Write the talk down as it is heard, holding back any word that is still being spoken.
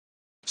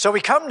So we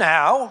come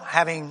now,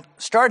 having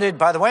started,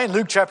 by the way, in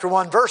Luke chapter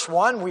 1, verse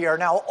 1, we are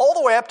now all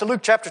the way up to Luke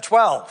chapter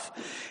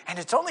 12. And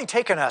it's only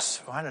taken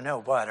us, I don't know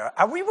what,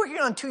 are we working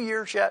on 2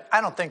 years yet?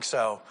 I don't think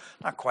so.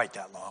 Not quite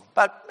that long,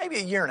 but maybe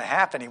a year and a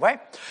half anyway.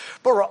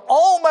 But we're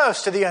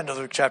almost to the end of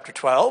Luke chapter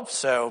 12,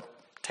 so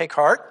take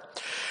heart.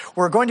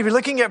 We're going to be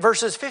looking at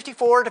verses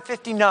 54 to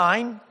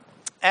 59,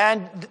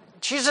 and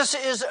Jesus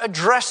is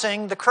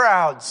addressing the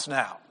crowds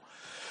now.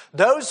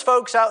 Those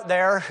folks out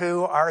there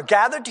who are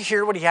gathered to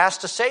hear what he has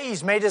to say.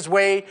 He's made his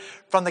way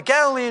from the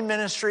Galilean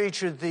ministry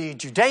to the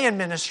Judean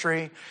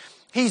ministry.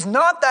 He's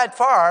not that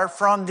far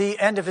from the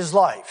end of his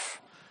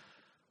life.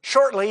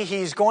 Shortly,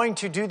 he's going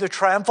to do the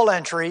triumphal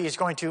entry. He's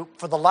going to,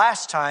 for the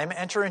last time,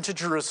 enter into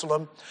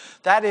Jerusalem.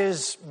 That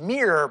is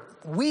mere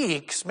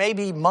weeks,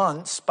 maybe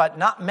months, but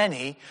not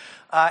many,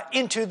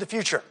 into the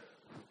future.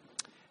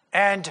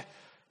 And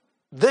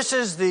this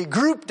is the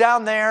group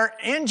down there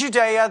in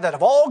Judea that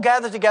have all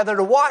gathered together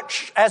to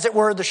watch, as it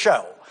were, the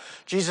show.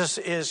 Jesus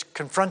is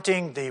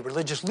confronting the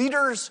religious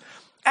leaders,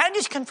 and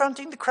he's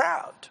confronting the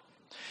crowd.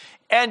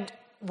 And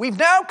we've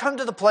now come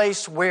to the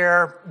place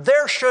where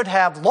there should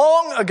have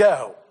long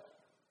ago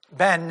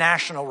been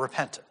national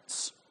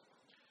repentance.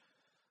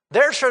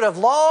 There should have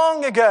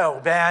long ago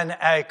been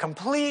a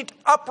complete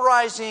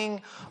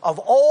uprising of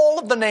all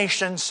of the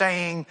nations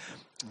saying,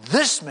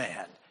 this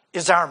man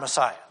is our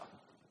Messiah.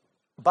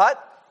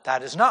 But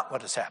that is not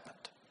what has happened.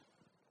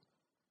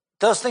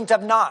 Those things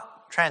have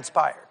not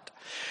transpired.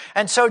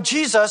 And so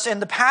Jesus, in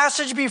the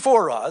passage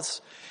before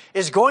us,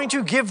 is going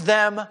to give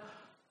them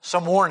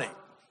some warning.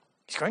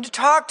 He's going to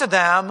talk to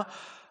them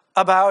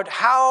about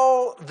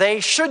how they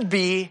should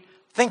be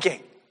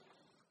thinking.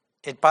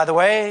 It, by the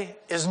way,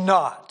 is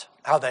not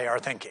how they are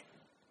thinking.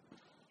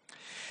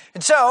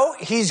 And so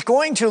he's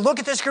going to look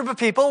at this group of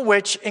people,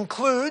 which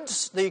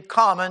includes the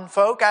common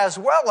folk as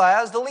well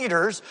as the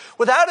leaders.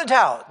 Without a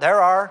doubt,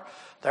 there are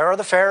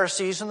the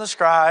Pharisees and the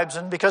scribes,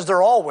 and because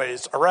they're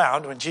always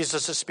around when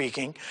Jesus is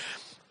speaking,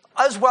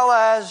 as well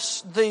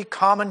as the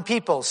common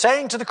people,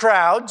 saying to the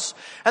crowds,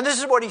 and this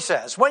is what he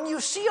says, when you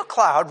see a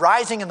cloud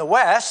rising in the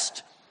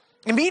west,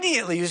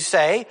 immediately you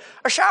say,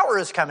 a shower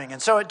is coming.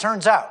 And so it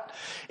turns out.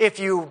 If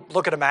you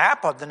look at a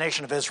map of the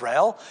nation of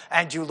Israel,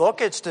 and you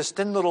look, it's this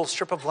thin little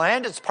strip of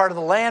land. It's part of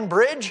the land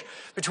bridge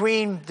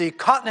between the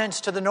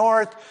continents to the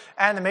north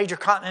and the major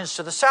continents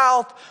to the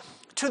south.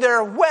 To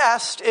their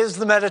west is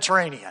the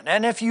Mediterranean.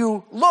 And if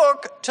you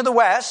look to the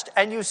west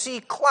and you see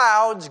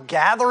clouds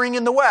gathering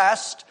in the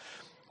west,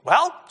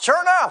 well,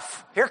 sure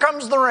enough, here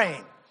comes the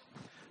rain.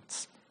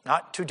 It's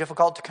not too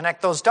difficult to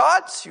connect those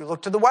dots. You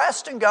look to the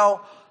west and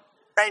go,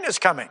 rain is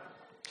coming.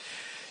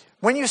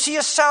 When you see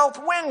a south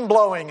wind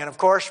blowing, and of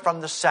course from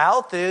the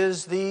south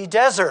is the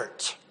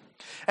desert.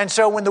 And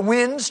so when the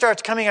wind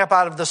starts coming up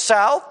out of the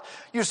south,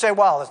 you say,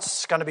 well,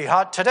 it's going to be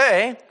hot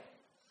today.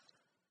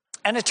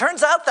 And it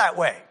turns out that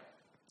way.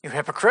 You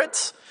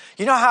hypocrites.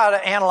 You know how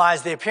to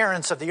analyze the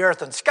appearance of the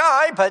earth and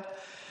sky, but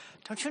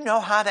don't you know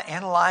how to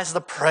analyze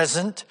the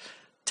present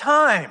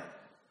time?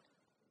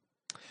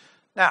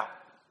 Now,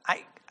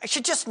 I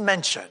should just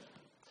mention,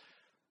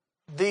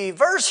 the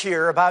verse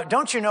here about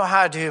don't you know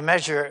how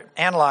to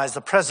analyze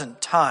the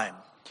present time.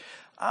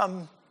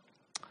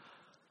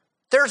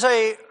 There's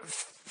a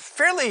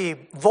fairly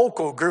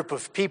vocal group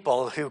of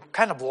people who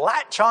kind of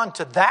latch on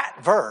to that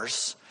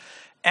verse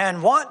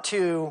and want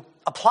to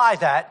apply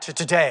that to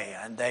today.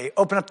 And they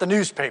open up the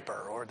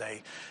newspaper or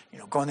they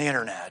go on the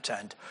internet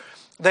and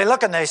they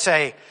look and they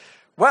say,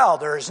 well,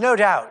 there is no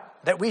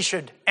doubt that we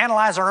should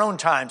analyze our own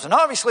times. And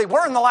obviously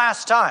we're in the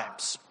last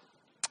times.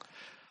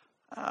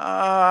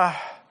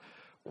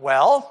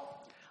 Well,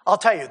 I'll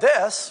tell you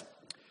this,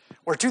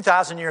 we're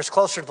 2,000 years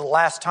closer to the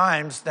last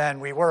times than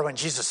we were when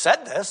Jesus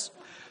said this.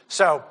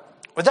 So,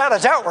 without a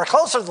doubt, we're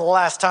closer to the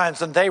last times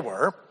than they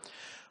were.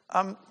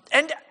 And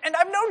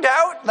I've no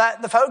doubt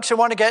that the folks who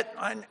want to get,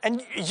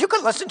 and you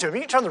can listen to them,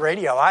 you can turn the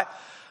radio. I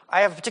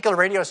have a particular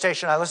radio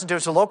station I listen to,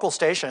 it's a local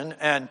station,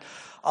 and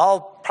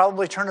I'll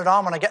probably turn it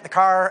on when I get in the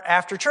car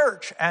after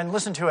church and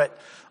listen to it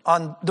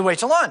on the way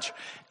to lunch.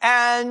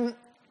 And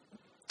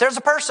there's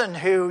a person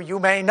who you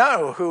may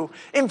know who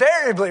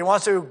invariably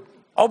wants to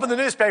open the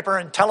newspaper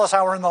and tell us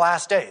how we're in the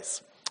last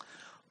days.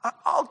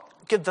 I'll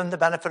give them the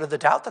benefit of the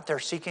doubt that they're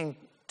seeking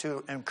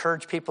to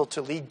encourage people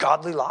to lead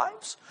godly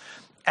lives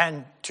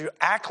and to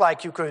act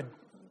like you could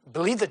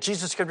believe that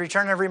Jesus could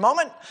return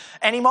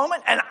any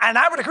moment. And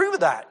I would agree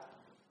with that.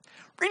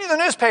 Reading the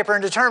newspaper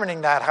and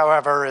determining that,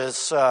 however,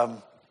 is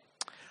I'm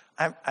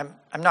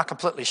not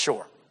completely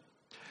sure.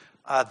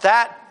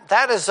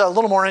 That is a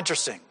little more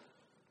interesting.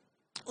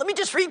 Let me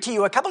just read to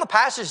you a couple of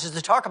passages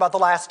to talk about the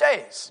last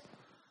days.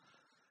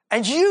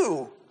 And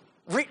you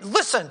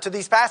listen to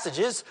these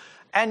passages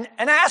and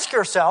ask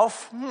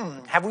yourself,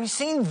 have we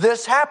seen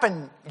this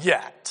happen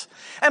yet?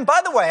 And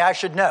by the way, I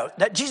should note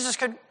that Jesus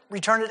could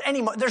return at any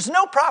moment. There's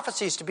no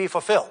prophecies to be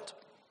fulfilled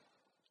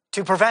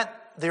to prevent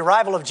the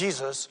arrival of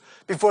Jesus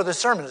before the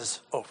sermon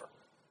is over,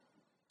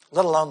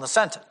 let alone the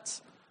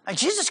sentence. And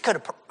Jesus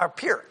could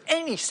appear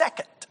any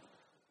second.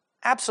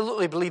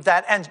 Absolutely believe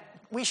that, and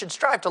we should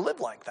strive to live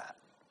like that.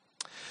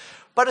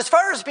 But as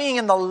far as being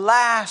in the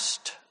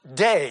last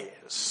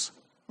days,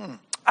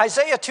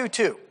 Isaiah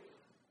 2:2.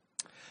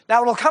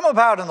 Now it will come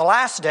about in the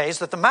last days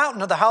that the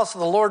mountain of the house of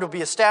the Lord will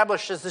be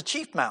established as the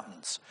chief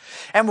mountains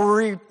and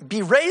will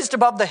be raised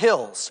above the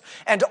hills,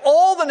 and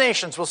all the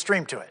nations will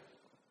stream to it.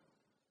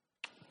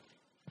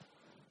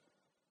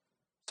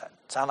 Does that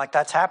sound like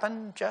that's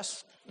happened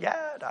just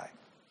yet?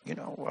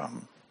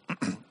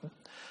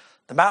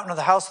 The mountain of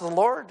the house of the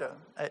Lord,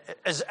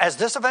 has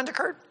this event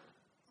occurred?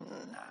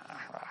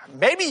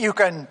 Maybe you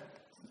can,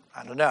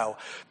 I don't know.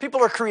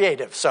 People are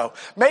creative, so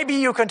maybe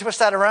you can twist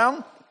that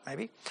around.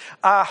 Maybe.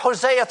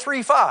 Hosea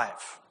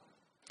 3:5.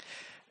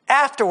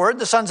 Afterward,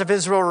 the sons of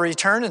Israel will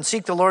return and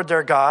seek the Lord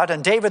their God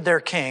and David their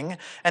king,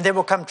 and they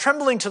will come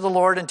trembling to the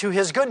Lord and to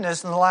his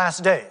goodness in the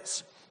last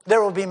days.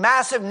 There will be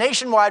massive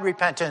nationwide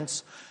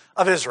repentance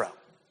of Israel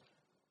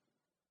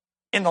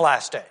in the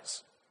last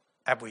days.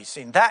 Have we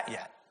seen that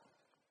yet?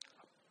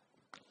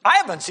 I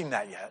haven't seen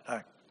that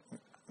yet.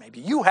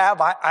 Maybe you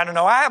have. I don't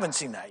know. I haven't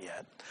seen that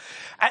yet.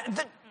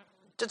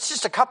 It's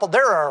just a couple.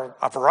 There are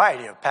a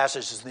variety of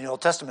passages in the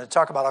Old Testament that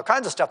talk about all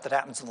kinds of stuff that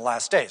happens in the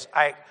last days.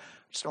 I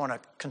just don't want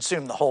to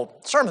consume the whole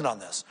sermon on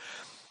this.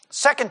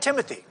 2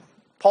 Timothy,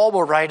 Paul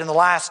will write in the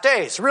last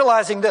days,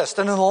 realizing this,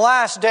 that in the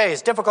last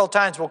days, difficult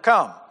times will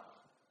come.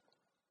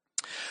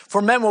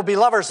 For men will be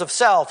lovers of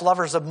self,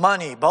 lovers of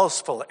money,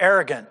 boastful,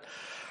 arrogant,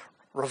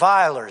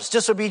 revilers,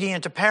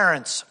 disobedient to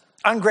parents,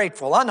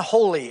 ungrateful,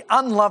 unholy,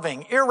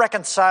 unloving,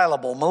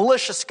 irreconcilable,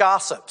 malicious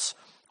gossips,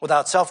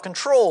 without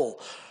self-control,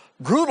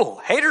 brutal,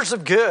 haters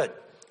of good,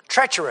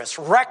 treacherous,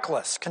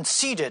 reckless,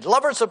 conceited,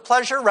 lovers of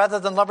pleasure rather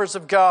than lovers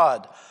of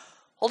God,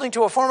 holding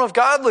to a form of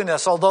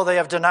godliness, although they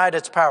have denied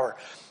its power.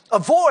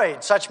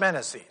 Avoid such men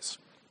as these.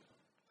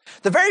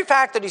 The very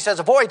fact that he says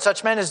avoid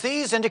such men as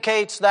these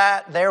indicates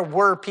that there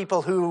were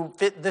people who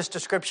fit this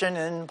description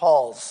in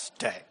Paul's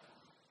day.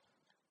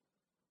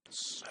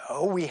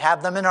 So we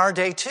have them in our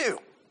day too.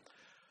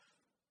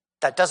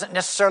 That doesn't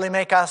necessarily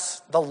make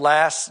us the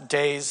last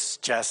days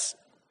just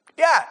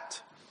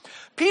yet.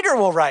 Peter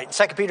will write in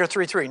 2 Peter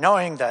 3:3,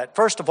 knowing that,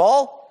 first of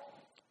all,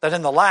 that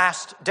in the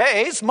last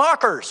days,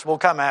 mockers will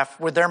come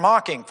with their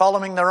mocking,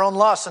 following their own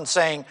lusts and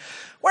saying,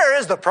 where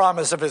is the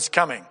promise of his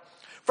coming?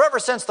 For ever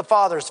since the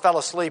fathers fell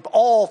asleep,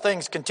 all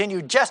things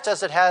continue just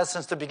as it has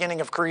since the beginning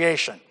of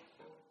creation.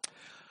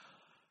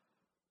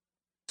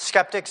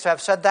 Skeptics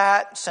have said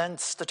that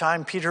since the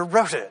time Peter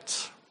wrote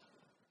it.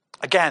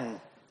 Again,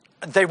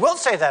 they will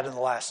say that in the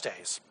last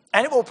days,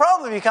 and it will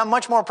probably become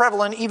much more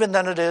prevalent even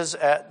than it is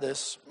at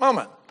this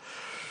moment.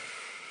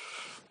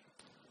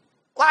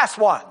 Last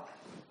one,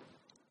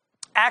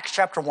 Acts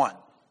chapter 1.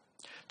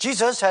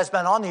 Jesus has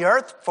been on the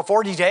earth for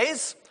 40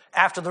 days.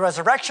 After the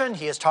resurrection,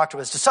 he has talked to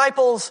his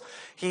disciples.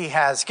 He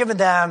has given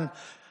them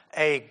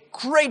a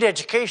great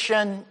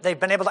education. They've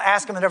been able to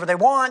ask him whatever they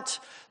want.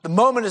 The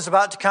moment is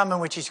about to come in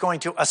which he's going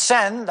to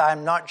ascend.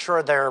 I'm not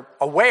sure they're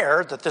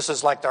aware that this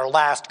is like their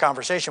last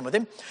conversation with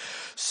him.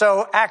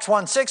 So Acts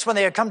 1:6, when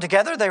they had come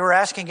together, they were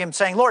asking him,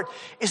 saying, Lord,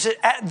 is it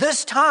at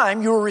this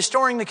time you are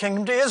restoring the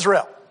kingdom to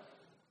Israel?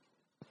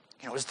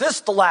 Is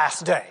this the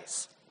last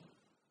days?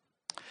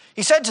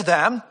 He said to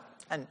them,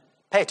 and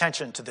pay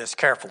attention to this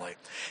carefully,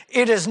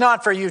 it is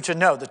not for you to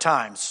know the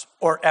times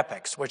or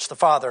epochs which the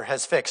Father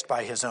has fixed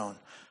by his own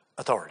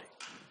authority.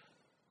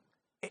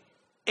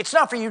 It's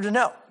not for you to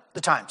know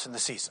the times and the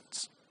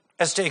seasons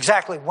as to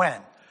exactly when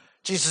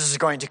Jesus is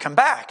going to come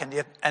back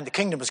and the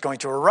kingdom is going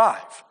to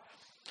arrive.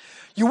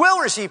 You will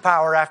receive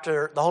power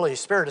after the Holy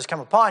Spirit has come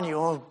upon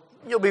you.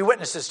 You'll be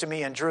witnesses to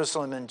me in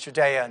Jerusalem and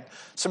Judea and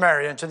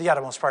Samaria and to the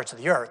uttermost parts of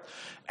the earth.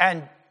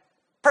 And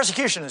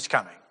persecution is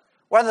coming.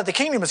 Whether the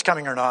kingdom is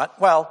coming or not,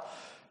 well,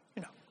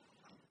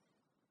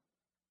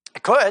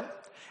 it could.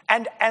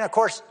 And of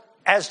course,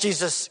 as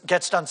Jesus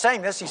gets done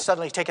saying this, he's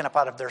suddenly taken up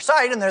out of their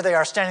sight, and there they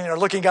are standing there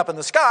looking up in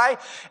the sky,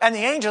 and the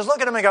angels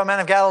look at him and go, Man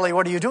of Galilee,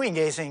 what are you doing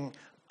gazing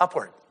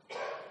upward?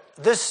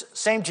 This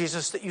same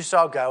Jesus that you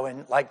saw go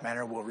in like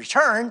manner will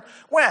return.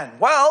 When?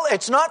 Well,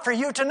 it's not for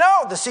you to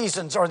know the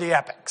seasons or the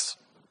epochs.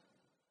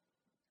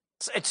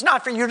 It's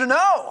not for you to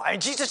know.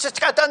 Jesus just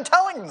got done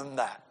telling them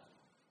that.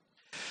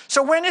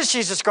 So when is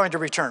Jesus going to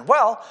return?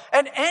 Well,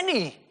 at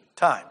any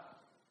time.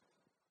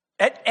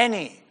 At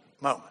any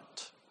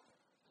moment.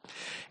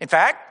 In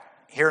fact,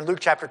 here in Luke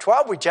chapter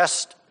 12, we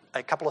just,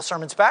 a couple of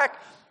sermons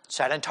back,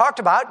 sat and talked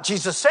about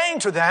Jesus saying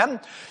to them,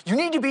 you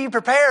need to be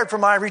prepared for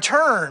my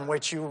return,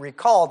 which you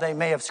recall they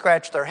may have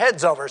scratched their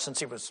heads over since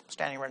he was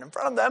standing right in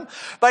front of them.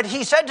 But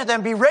he said to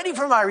them, be ready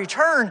for my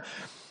return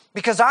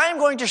because I am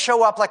going to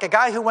show up like a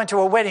guy who went to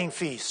a wedding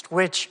feast,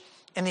 which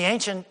in the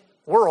ancient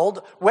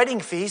world,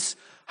 wedding feasts,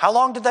 how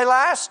long did they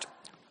last?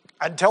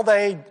 Until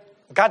they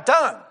got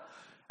done,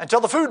 until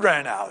the food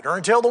ran out or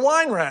until the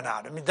wine ran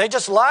out. They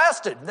just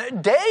lasted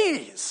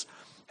days.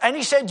 And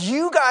he said,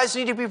 you guys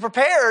need to be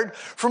prepared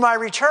for my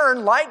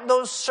return like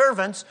those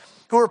servants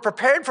who were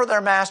prepared for their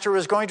master who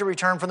is going to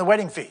return from the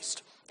wedding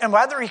feast. And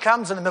whether he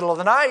comes in the middle of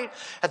the night,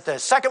 at the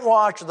second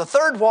watch or the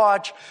third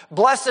watch,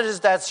 blessed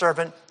is that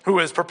servant who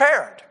is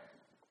prepared.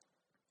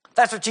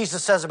 That's what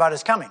Jesus says about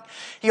his coming.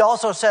 He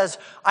also says,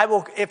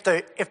 if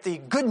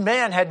the good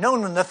man had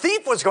known when the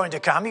thief was going to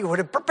come, he would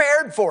have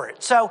prepared for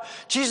it. So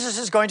Jesus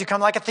is going to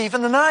come like a thief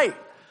in the night,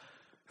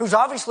 who's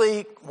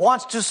obviously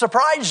wants to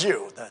surprise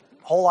you. The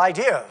whole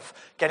idea of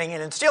getting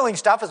in and stealing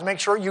stuff is make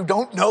sure you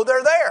don't know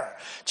they're there.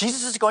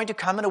 Jesus is going to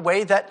come in a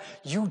way that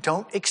you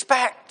don't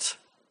expect.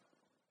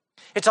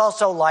 It's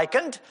also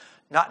likened,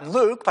 not in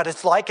Luke, but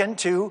it's likened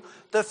to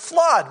the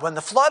flood. When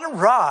the flood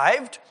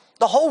arrived,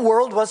 the whole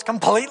world was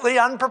completely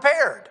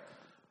unprepared.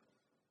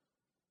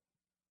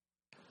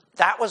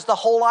 That was the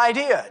whole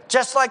idea.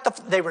 Just like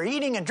they were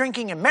eating and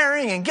drinking and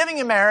marrying and giving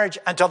in marriage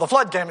until the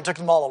flood came and took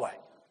them all away.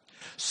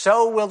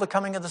 So will the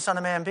coming of the Son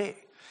of Man be.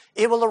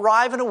 It will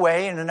arrive in a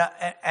way and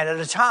at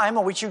a time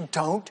in which you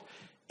don't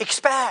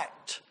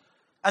expect.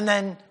 And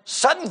then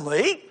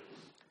suddenly,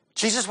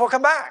 Jesus will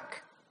come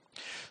back.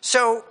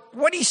 So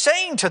what he's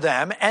saying to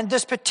them, and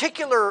this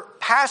particular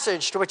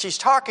passage to which he's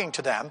talking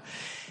to them,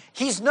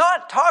 he's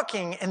not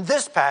talking in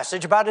this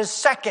passage about his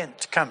second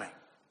coming.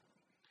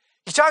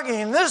 He's talking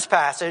in this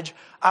passage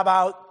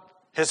about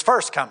his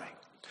first coming.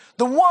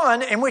 The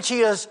one in which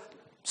he is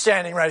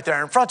standing right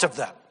there in front of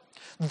them.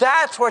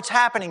 That's what's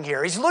happening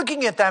here. He's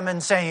looking at them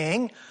and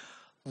saying,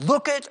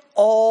 look at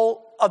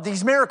all of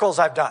these miracles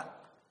I've done.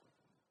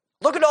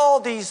 Look at all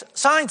these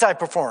signs I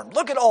performed.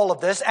 Look at all of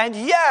this, and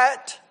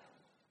yet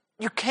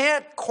you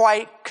can't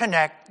quite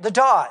connect the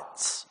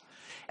dots.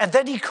 And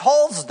then he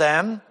calls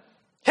them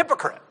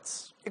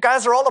hypocrites. You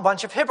guys are all a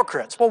bunch of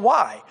hypocrites. Well,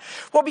 why?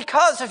 Well,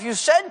 because if you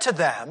said to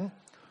them,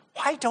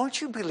 why don't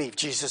you believe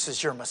Jesus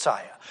is your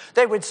Messiah?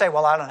 They would say,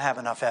 well, I don't have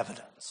enough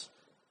evidence.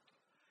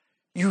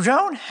 You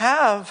don't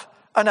have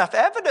enough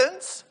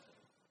evidence?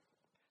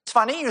 It's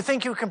funny, you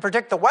think you can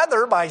predict the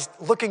weather by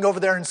looking over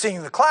there and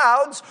seeing the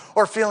clouds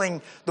or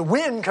feeling the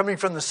wind coming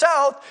from the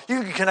south.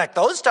 You can connect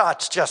those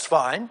dots just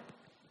fine.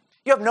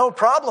 You have no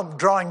problem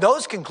drawing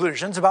those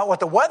conclusions about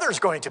what the weather's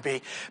going to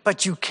be,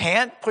 but you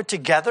can't put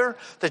together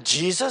that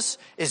Jesus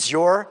is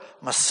your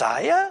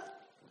Messiah?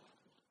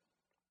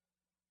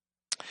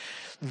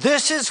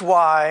 This is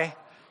why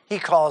he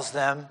calls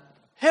them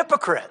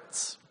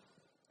hypocrites.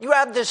 You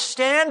have this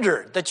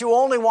standard that you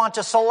only want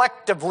to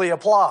selectively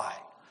apply.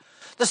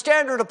 The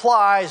standard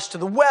applies to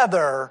the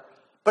weather,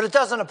 but it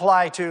doesn't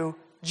apply to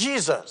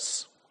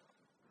Jesus.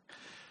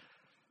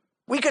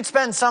 We could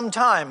spend some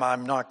time,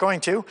 I'm not going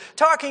to,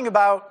 talking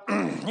about,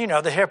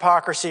 the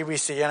hypocrisy we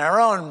see in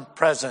our own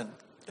present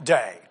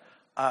day.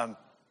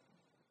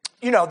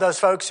 Those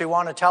folks who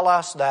want to tell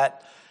us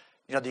that,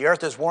 the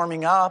earth is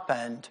warming up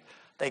and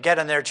they get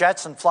in their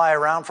jets and fly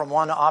around from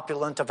one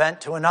opulent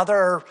event to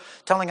another,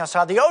 telling us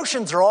how the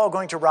oceans are all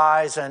going to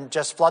rise and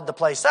just flood the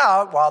place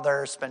out while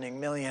they're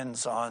spending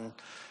millions on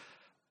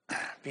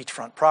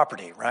beachfront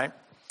property, right?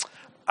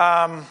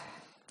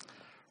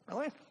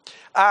 Really?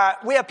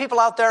 We have people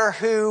out there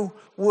who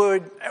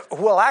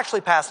will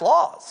actually pass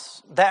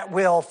laws that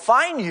will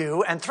fine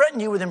you and threaten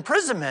you with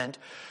imprisonment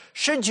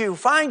should you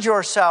find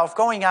yourself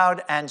going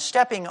out and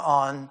stepping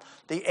on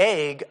the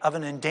egg of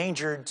an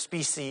endangered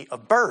species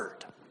of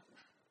bird.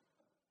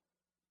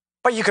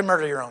 But you can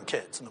murder your own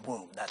kids in the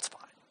womb. That's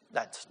fine.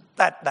 That's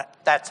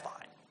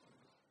fine.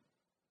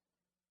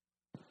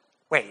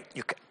 Wait,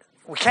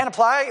 we can't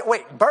apply?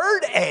 Wait,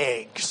 bird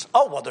eggs.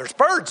 Oh, well, there's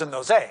birds in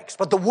those eggs.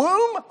 But the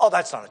womb? Oh,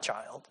 that's not a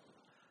child.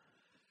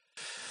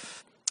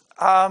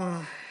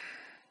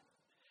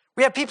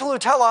 We have people who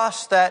tell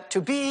us that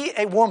to be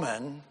a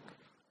woman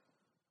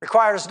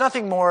requires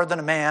nothing more than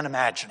a man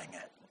imagining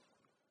it.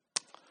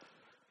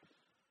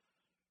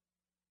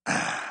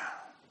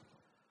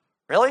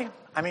 Really?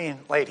 I mean,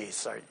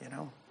 ladies,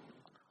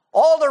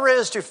 all there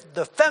is to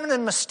the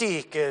feminine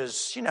mystique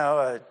is,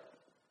 a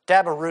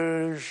dab of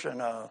rouge and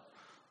a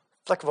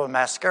flick of a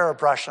mascara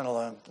brush and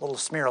a little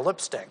smear of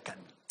lipstick.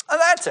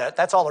 And that's it.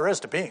 That's all there is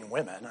to being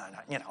women.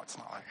 It's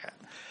not like that.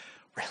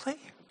 Really?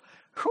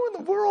 Who in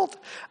the world?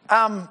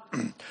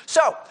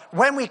 So,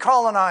 when we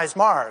colonize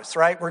Mars,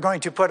 right, we're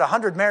going to put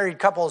 100 married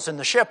couples in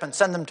the ship and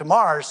send them to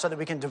Mars so that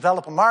we can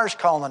develop a Mars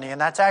colony,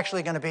 and that's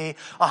actually going to be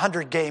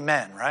 100 gay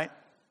men, right?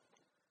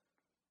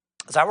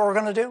 Is that what we're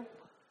going to do?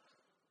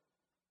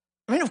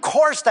 I mean, of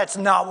course that's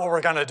not what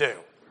we're going to do.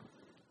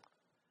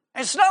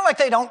 And it's not like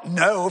they don't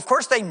know. Of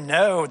course they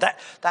know.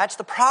 That's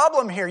the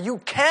problem here. You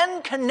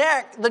can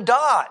connect the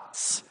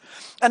dots.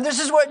 And this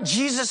is what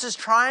Jesus is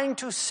trying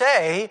to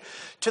say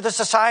to the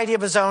society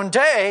of his own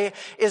day,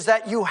 is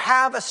that you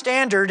have a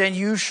standard and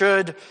you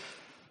should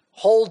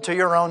hold to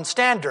your own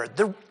standard.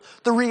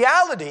 The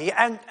reality,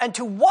 and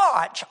to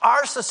watch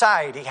our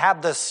society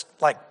have this,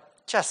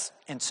 just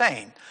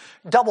insane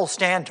double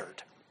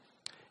standard.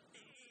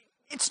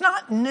 It's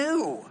not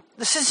new.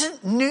 This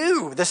isn't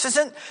new. This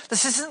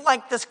isn't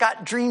like this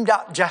got dreamed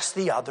up just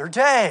the other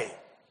day.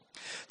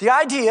 The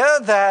idea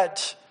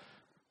that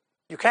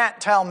you can't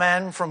tell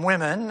men from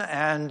women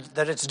and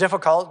that it's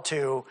difficult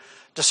to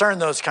discern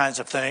those kinds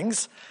of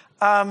things.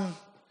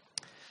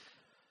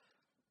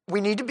 We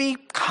need to be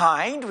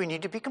kind. We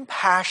need to be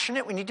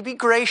compassionate. We need to be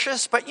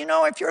gracious. But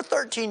if your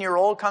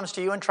 13-year-old comes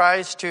to you and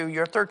tries to,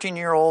 your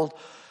 13-year-old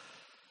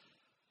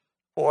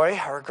boy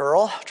or a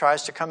girl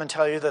tries to come and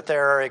tell you that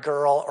they're a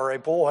girl or a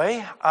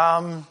boy,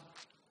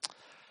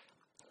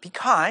 be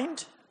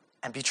kind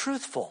and be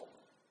truthful.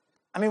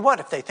 I mean, what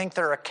if they think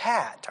they're a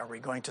cat? Are we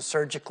going to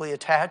surgically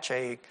attach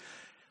a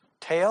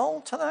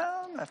tail to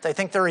them? If they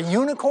think they're a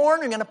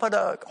unicorn, you're going to put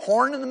a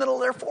horn in the middle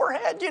of their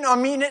forehead?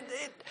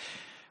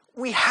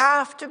 We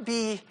have to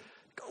be,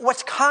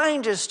 what's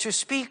kind is to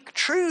speak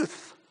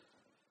truth.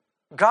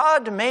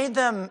 God made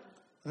them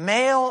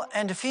male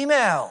and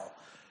female.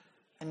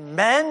 And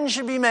men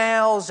should be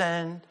males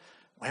and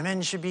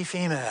women should be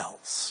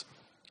females.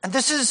 And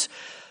this is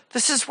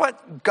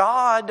what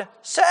God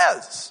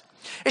says.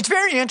 It's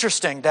very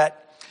interesting that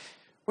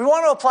we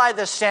want to apply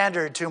this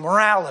standard to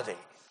morality.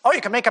 Oh,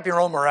 you can make up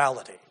your own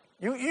morality.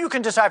 You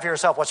can decide for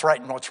yourself what's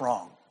right and what's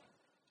wrong.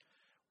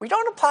 We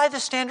don't apply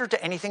this standard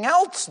to anything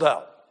else,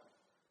 though.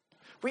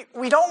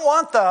 We don't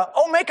want the,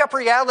 make up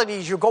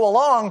realities you go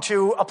along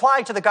to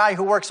apply to the guy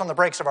who works on the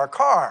brakes of our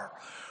car.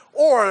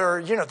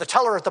 Or, the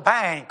teller at the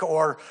bank.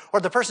 Or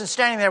the person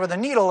standing there with a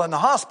needle in the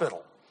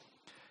hospital.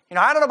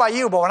 I don't know about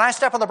you, but when I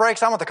step on the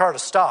brakes, I want the car to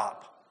stop.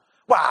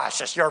 Well, it's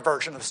just your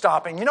version of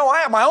stopping. I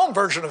have my own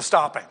version of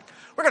stopping.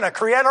 We're going to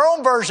create our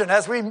own version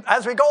as we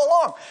go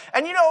along.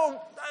 And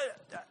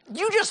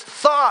you just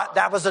thought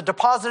that was a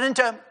deposit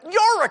into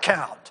your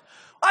account.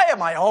 I have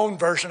my own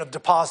version of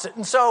deposit,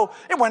 and so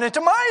it went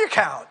into my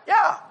account.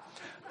 Yeah.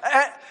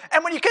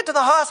 And when you get to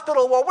the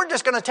hospital, well, we're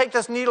just going to take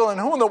this needle, and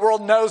who in the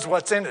world knows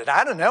what's in it?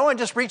 I don't know. I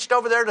just reached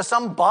over there to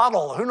some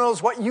bottle. Who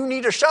knows what you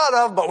need a shot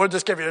of, but we'll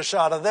just give you a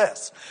shot of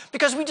this.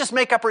 Because we just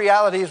make up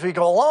reality as we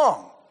go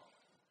along.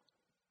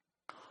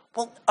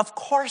 Well, of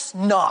course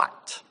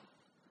not.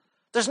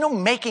 There's no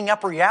making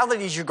up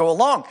reality as you go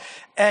along.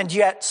 And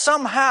yet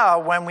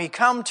somehow when we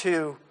come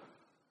to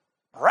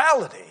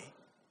morality,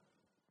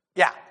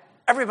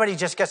 everybody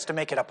just gets to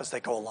make it up as they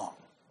go along.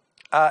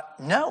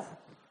 No,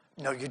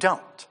 you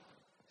don't.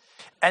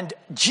 And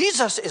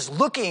Jesus is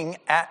looking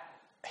at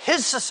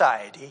his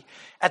society,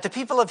 at the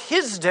people of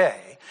his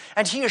day,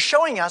 and he is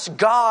showing us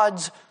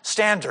God's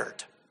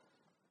standard.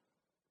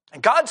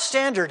 And God's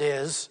standard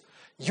is,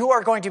 you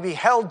are going to be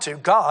held to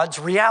God's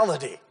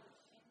reality.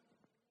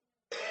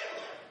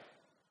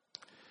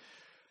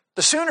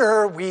 The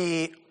sooner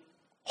we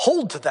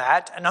hold to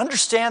that and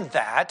understand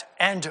that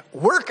and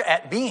work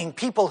at being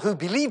people who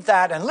believe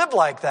that and live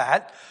like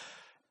that,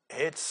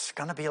 it's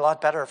going to be a lot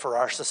better for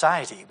our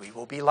society. We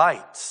will be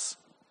lights.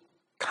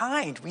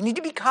 Kind. We need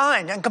to be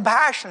kind and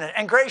compassionate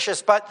and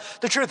gracious, but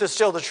the truth is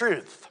still the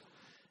truth.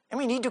 And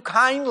we need to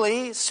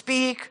kindly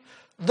speak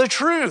the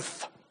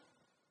truth.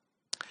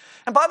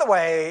 And by the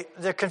way,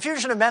 the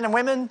confusion of men and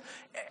women,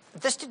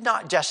 this did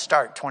not just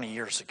start 20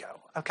 years ago,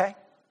 okay?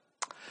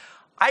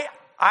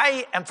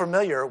 I am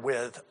familiar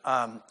with,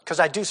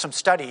 because I do some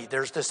study,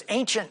 there's this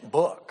ancient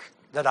book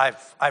that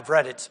I've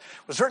read. It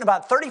was written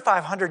about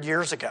 3,500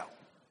 years ago.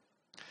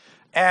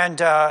 And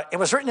it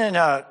was written in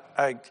a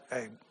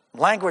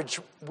language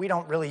we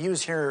don't really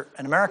use here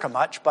in America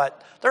much,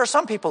 but there are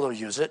some people who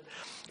use it.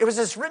 It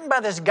was written by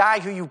this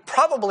guy who you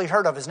probably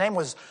heard of. His name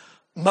was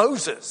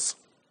Moses.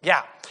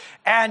 Yeah.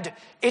 And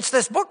it's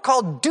this book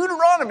called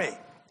Deuteronomy.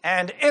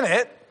 And in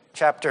it,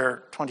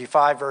 chapter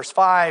 25, verse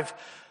 5,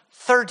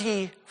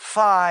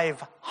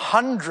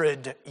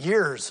 3,500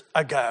 years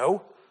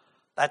ago,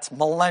 that's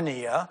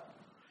millennia,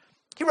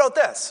 he wrote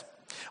this: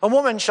 "A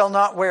woman shall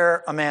not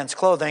wear a man's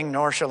clothing,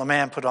 nor shall a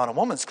man put on a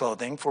woman's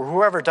clothing, for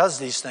whoever does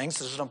these things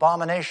is an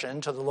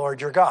abomination to the Lord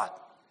your God."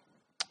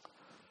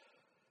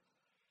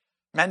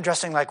 Men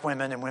dressing like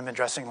women and women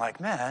dressing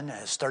like men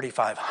is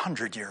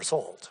 3,500 years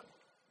old.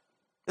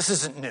 This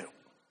isn't new.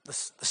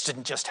 This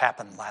didn't just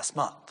happen last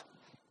month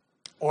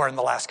or in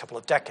the last couple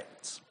of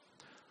decades.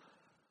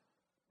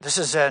 This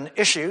is an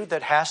issue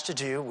that has to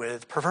do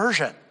with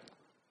perversion.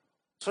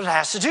 That's what it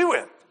has to do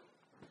with.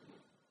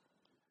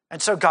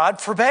 And so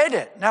God forbade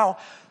it. Now,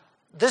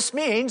 this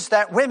means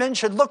that women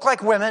should look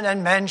like women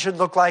and men should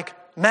look like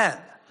men.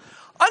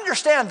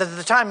 Understand that at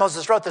the time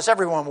Moses wrote this,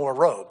 everyone wore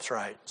robes,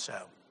 right? So,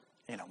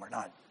 we're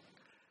not.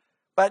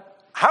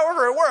 But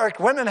however it worked,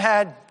 women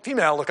had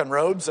female-looking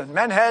robes and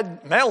men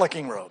had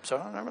male-looking robes. So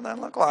whatever that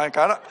looked like.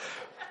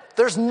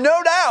 There's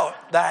no doubt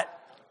that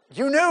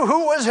you knew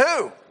who was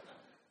who.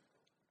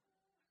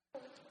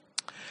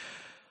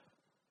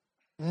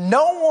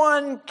 No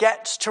one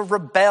gets to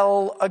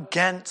rebel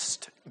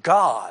against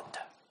God.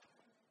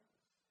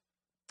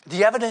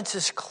 The evidence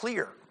is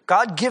clear.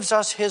 God gives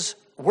us his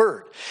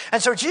word.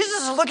 And so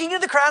Jesus is looking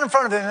at the crowd in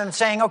front of him and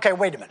saying, okay,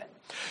 wait a minute.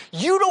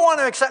 You don't want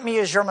to accept me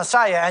as your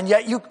Messiah, and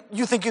yet you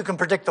think you can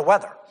predict the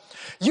weather.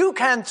 You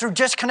can, through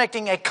just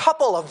connecting a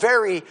couple of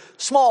very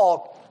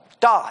small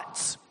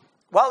dots.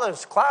 Well,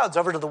 there's clouds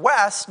over to the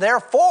west,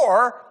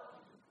 therefore,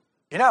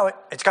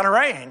 it's going to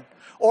rain.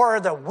 Or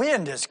the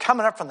wind is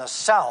coming up from the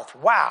south.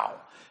 Wow,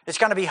 it's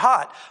going to be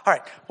hot. All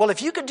right, well,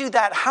 if you could do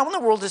that, how in the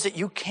world is it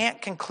you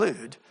can't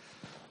conclude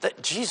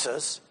that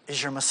Jesus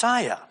is your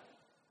Messiah?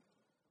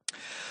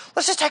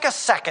 Let's just take a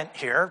second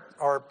here,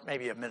 or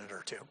maybe a minute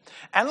or two,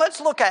 and let's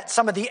look at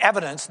some of the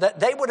evidence that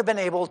they would have been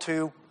able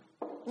to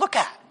look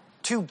at,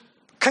 to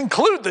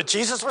conclude that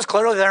Jesus was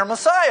clearly their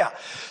Messiah.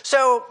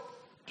 So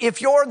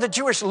if you're the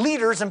Jewish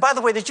leaders, and by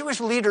the way, the Jewish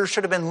leaders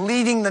should have been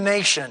leading the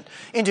nation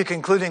into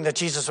concluding that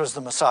Jesus was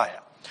the Messiah.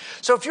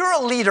 So if you're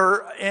a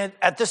leader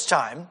at this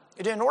time,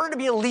 in order to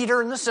be a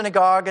leader in the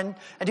synagogue and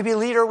to be a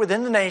leader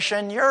within the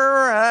nation,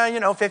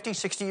 you're, 50,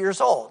 60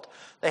 years old.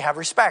 They have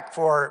respect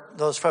for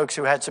those folks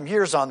who had some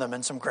years on them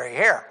and some gray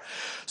hair.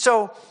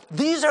 So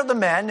these are the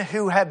men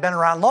who have been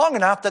around long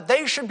enough that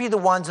they should be the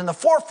ones in the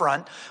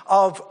forefront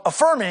of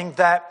affirming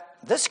that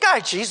this guy,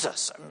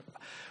 Jesus,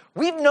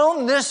 we've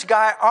known this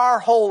guy our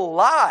whole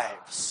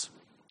lives.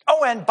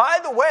 Oh, and by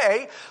the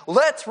way,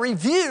 let's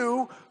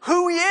review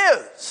who he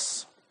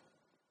is.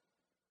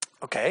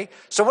 Okay,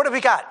 so what have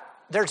we got?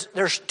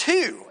 There's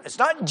two. It's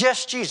not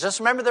just Jesus.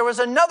 Remember, there was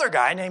another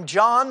guy named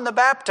John the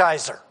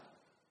Baptizer.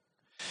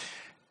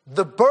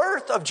 The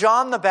birth of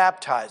John the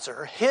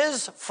Baptizer,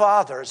 his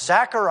father,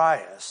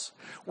 Zacharias,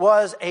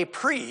 was a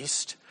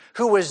priest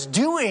who was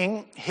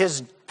doing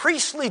his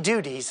priestly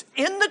duties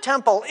in the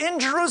temple in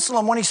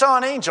Jerusalem when he saw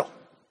an angel.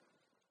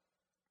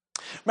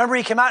 Remember,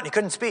 he came out and he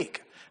couldn't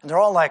speak. And they're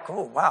all like,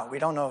 oh, wow, we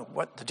don't know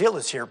what the deal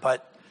is here,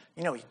 but,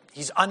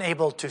 he's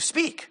unable to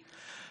speak.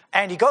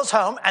 And he goes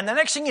home, and the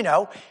next thing you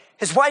know,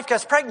 his wife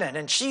gets pregnant,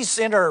 and she's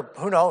in her,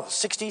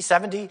 60,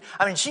 70.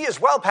 I mean, she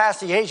is well past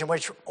the age in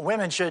which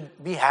women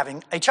should be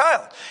having a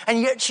child.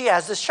 And yet she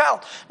has this child.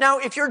 Now,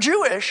 if you're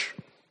Jewish,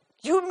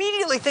 you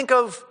immediately think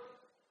of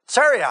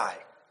Sarai.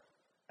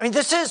 I mean,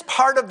 this is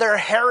part of their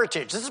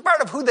heritage. This is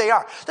part of who they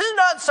are. This is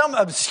not some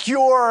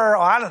obscure,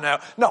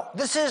 No,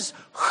 this is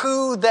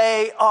who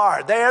they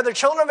are. They are the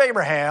children of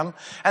Abraham,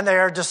 and they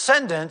are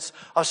descendants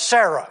of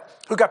Sarah,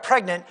 who got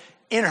pregnant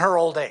in her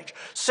old age.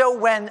 So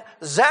when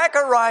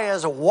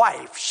Zachariah's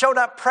wife showed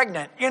up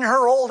pregnant in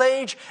her old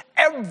age,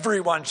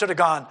 everyone should have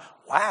gone,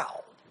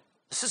 wow,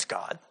 this is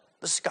God.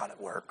 This is God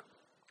at work.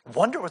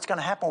 Wonder what's going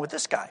to happen with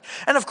this guy.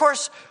 And of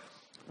course,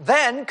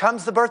 then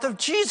comes the birth of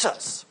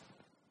Jesus.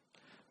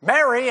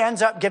 Mary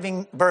ends up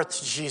giving birth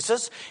to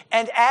Jesus,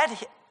 and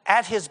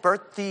at his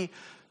birth, the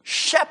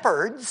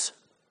shepherds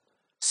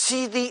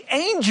see the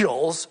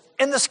angels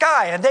in the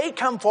sky, and they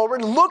come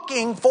forward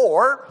looking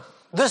for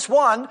this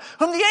one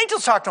whom the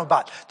angels talked to them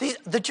about.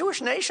 The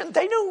Jewish nation,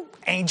 they knew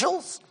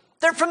angels.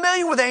 They're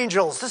familiar with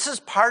angels. This is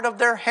part of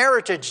their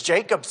heritage.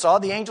 Jacob saw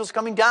the angels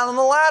coming down on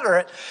the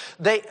ladder.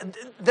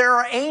 There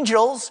are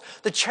angels.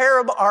 The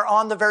cherub are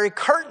on the very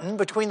curtain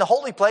between the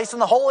holy place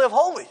and the Holy of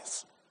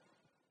Holies.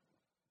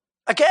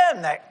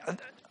 Again,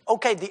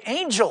 the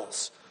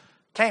angels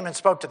came and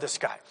spoke to this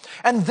guy.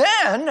 And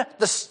then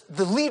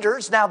the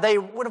leaders, now they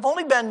would have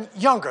only been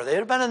younger. They would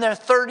have been in their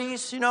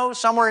 30s,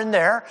 somewhere in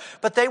there.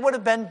 But they would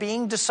have been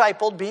being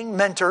discipled, being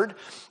mentored.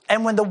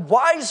 And when the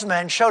wise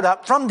men showed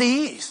up from the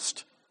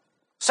east,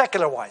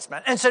 secular wise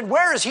men, and said,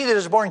 where is he that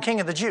is born king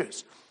of the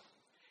Jews?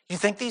 You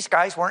think these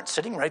guys weren't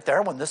sitting right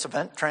there when this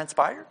event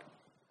transpired?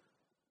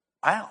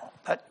 Wow.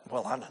 I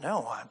don't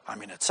know. I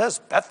mean, it says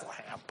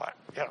Bethlehem, but,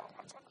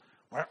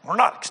 we're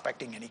not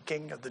expecting any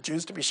king of the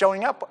Jews to be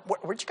showing up.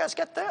 Where'd you guys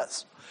get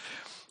this?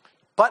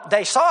 But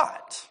they saw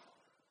it.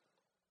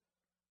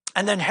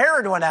 And then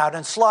Herod went out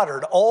and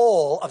slaughtered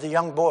all of the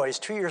young boys,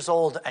 2 years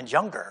old and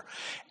younger.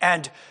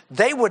 And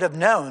they would have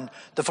known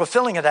the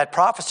fulfilling of that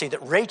prophecy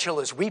that Rachel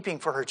is weeping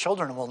for her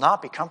children and will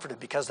not be comforted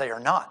because they are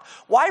not.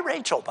 Why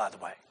Rachel, by the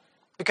way?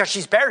 Because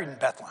she's buried in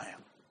Bethlehem.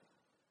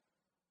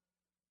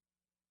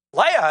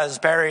 Leah is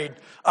buried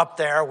up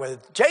there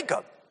with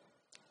Jacob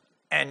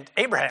and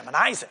Abraham and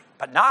Isaac,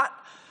 but not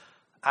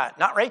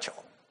Rachel.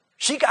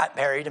 She got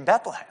buried in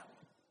Bethlehem.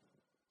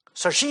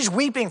 So she's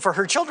weeping for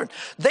her children.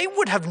 They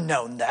would have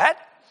known that.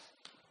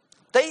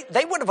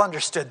 They would have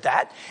understood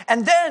that.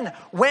 And then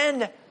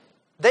when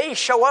they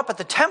show up at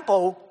the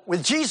temple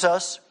with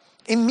Jesus,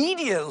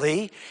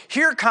 immediately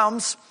here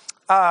comes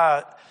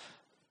Anna,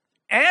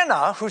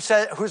 who's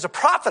a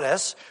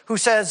prophetess, who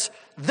says,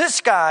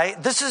 this guy,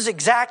 this is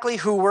exactly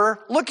who we're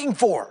looking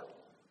for.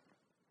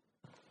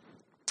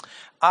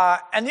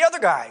 And the other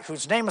guy,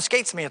 whose name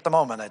escapes me at the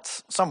moment,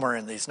 it's somewhere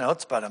in these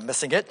notes, but I'm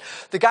missing it.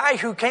 The guy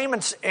who came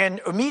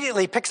and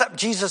immediately picks up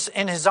Jesus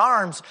in his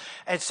arms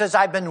and says,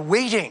 I've been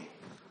waiting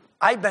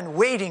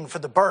for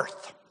the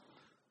birth.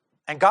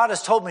 And God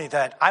has told me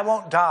that I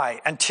won't die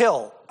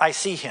until I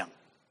see him.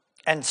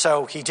 And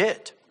so he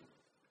did.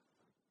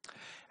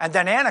 And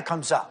then Anna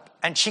comes up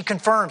and she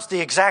confirms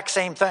the exact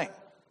same thing.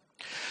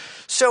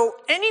 So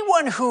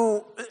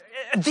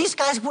these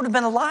guys would have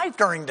been alive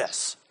during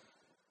this.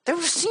 They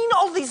would have seen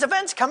all these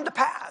events come to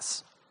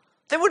pass.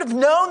 They would have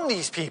known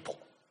these people.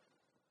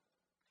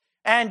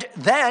 And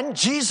then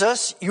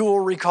Jesus, you will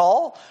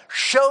recall,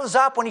 shows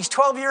up when he's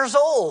 12 years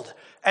old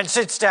and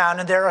sits down,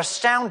 and they're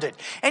astounded.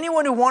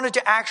 Anyone who wanted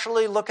to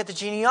actually look at the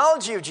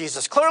genealogy of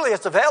Jesus, clearly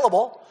it's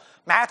available.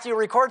 Matthew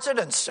records it,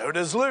 and so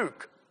does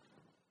Luke.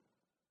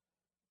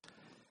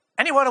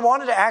 Anyone who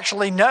wanted to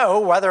actually know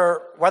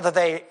whether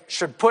they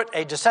should put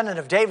a descendant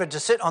of David to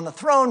sit on the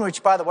throne,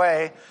 which, by the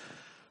way,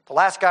 the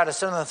last guy to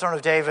sit on the throne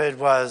of David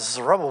was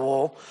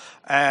Zerubbabel,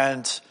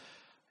 and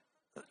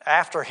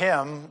after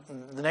him,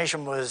 the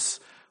nation was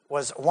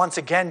was once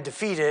again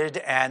defeated,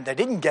 and they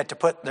didn't get to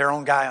put their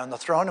own guy on the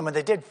throne. And when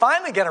they did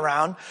finally get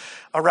around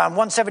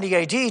 170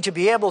 AD, to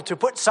be able to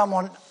put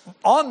someone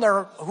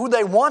who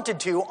they wanted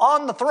to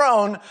on the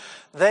throne,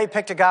 they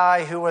picked a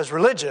guy who was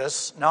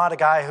religious, not a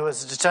guy who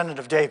was a descendant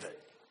of David.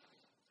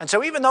 And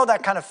so even though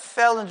that kind of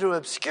fell into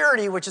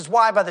obscurity, which is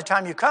why by the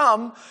time you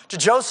come to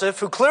Joseph,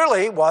 who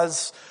clearly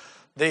was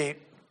the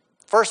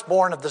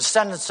firstborn of the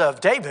descendants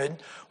of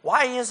David,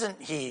 why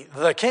isn't he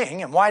the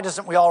king? And why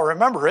doesn't we all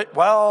remember it?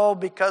 Well,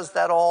 because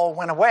that all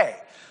went away.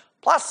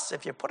 Plus,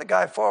 if you put a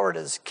guy forward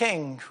as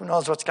king, who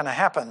knows what's going to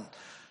happen?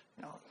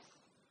 The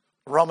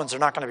Romans are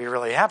not going to be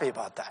really happy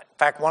about that. In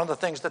fact, one of the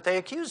things that they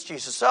accused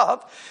Jesus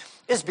of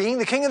is being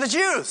the king of the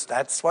Jews.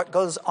 That's what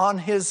goes on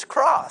his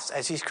cross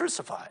as he's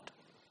crucified.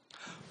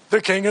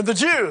 The king of the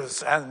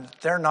Jews. And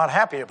they're not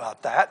happy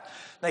about that.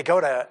 They go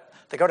to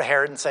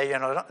Herod and say,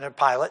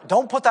 Pilate,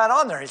 don't put that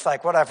on there. He's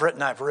like, what I've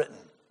written, I've written.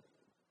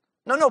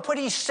 No, but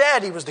he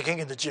said he was the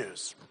king of the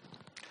Jews.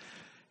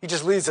 He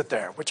just leaves it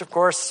there, which of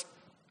course,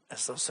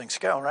 as those things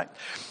go, right?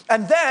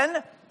 And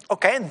then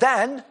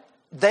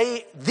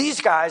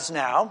these guys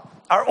now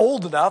are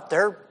old enough,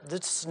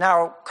 it's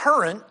now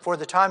current for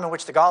the time in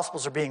which the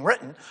Gospels are being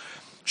written.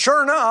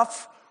 Sure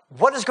enough,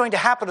 what is going to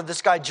happen to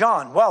this guy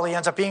John? Well, he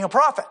ends up being a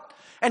prophet.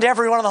 And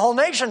everyone in the whole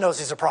nation knows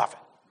he's a prophet.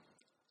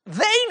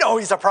 They know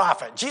he's a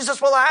prophet. Jesus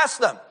will ask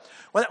them.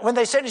 When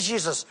they say to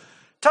Jesus,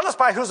 tell us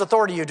by whose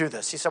authority you do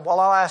this. He said, well,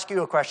 I'll ask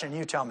you a question and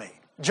you tell me.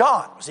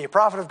 John, was he a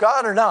prophet of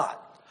God or not?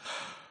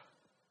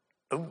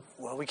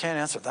 Well, we can't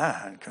answer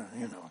that,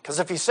 because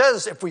if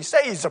we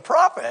say he's a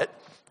prophet,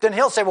 then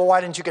he'll say, well,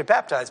 why didn't you get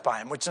baptized by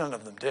him? Which none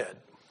of them did.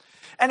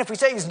 And if we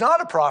say he's not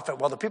a prophet,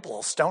 well, the people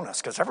will stone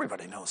us because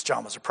everybody knows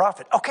John was a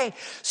prophet. Okay,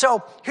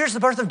 so here's the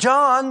birth of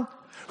John,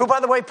 who, by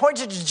the way,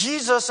 pointed to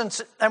Jesus.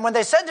 And when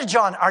they said to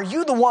John, are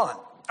you the one?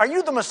 Are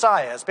you the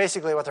Messiah? Is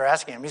basically what they're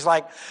asking him. He's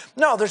like,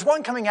 no, there's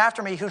one coming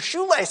after me whose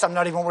shoelace I'm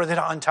not even worthy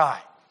to untie.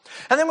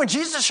 And then when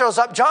Jesus shows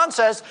up, John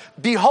says,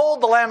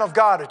 behold the Lamb of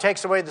God who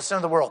takes away the sin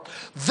of the world.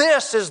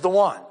 This is the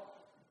one.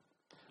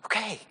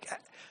 Okay,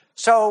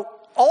 so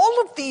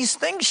all of these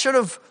things should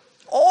have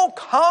all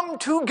come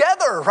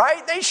together,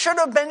 right? They should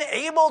have been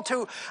able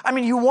to,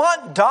 you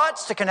want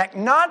dots to connect,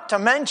 not to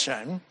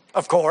mention,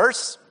 of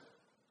course,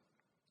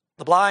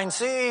 the blind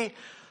see,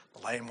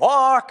 the lame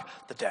walk,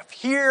 the deaf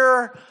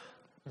hear,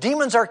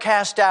 demons are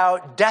cast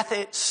out, death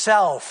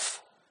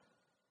itself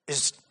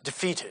is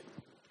defeated.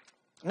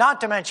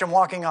 Not to mention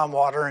walking on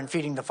water and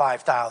feeding the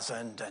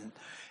 5,000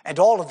 and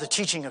all of the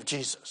teaching of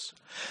Jesus.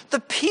 The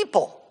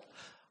people,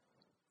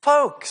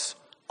 folks,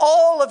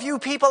 all of you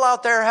people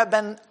out there have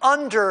been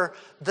under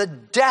the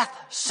death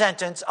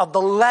sentence of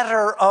the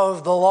letter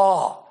of the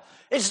law.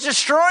 It's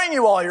destroying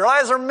you all. Your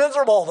lives are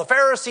miserable. The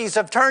Pharisees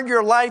have turned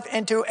your life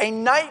into a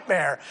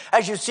nightmare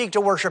as you seek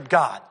to worship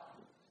God.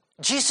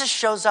 Jesus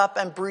shows up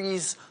and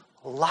breathes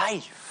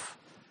life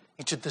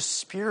into the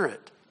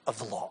spirit of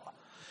the law.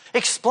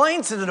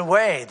 Explains it in a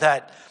way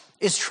that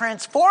is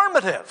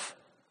transformative.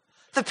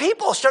 The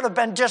people should have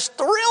been just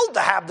thrilled to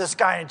have this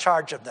guy in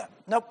charge of them.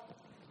 Nope.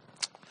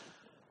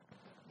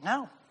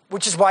 No.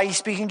 Which is why he's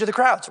speaking to the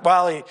crowds.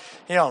 Well,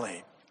 he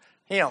only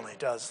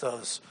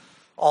does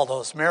all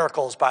those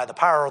miracles by the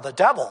power of the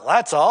devil.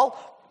 That's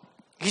all.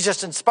 He's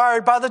just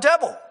inspired by the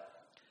devil.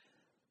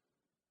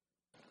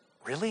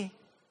 Really?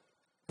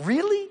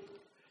 Really?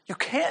 You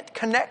can't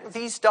connect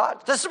these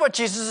dots? This is what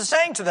Jesus is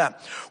saying to them.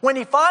 When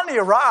he finally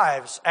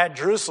arrives at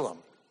Jerusalem,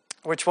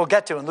 which we'll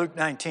get to in Luke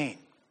 19,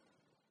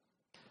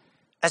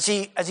 as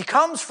he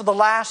comes for the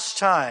last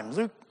time,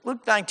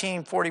 Luke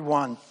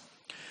 19:41,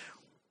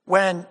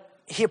 when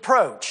he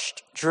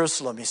approached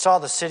Jerusalem, he saw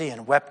the city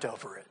and wept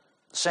over it,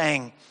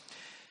 saying,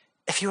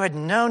 if you had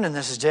known in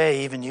this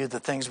day, even you, the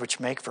things which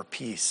make for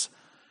peace,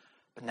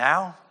 but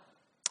now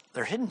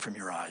they're hidden from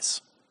your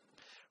eyes.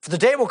 For the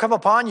day will come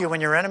upon you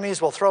when your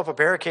enemies will throw up a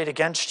barricade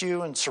against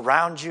you and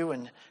surround you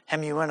and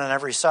hem you in on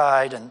every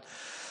side, and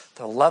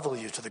they'll level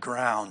you to the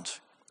ground,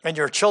 and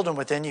your children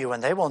within you,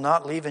 and they will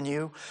not leave in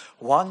you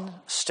one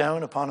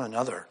stone upon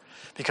another,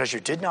 because you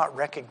did not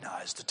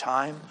recognize the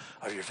time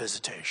of your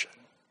visitation.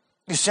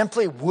 You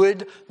simply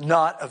would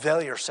not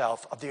avail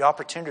yourself of the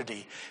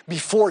opportunity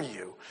before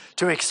you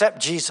to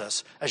accept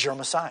Jesus as your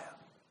Messiah.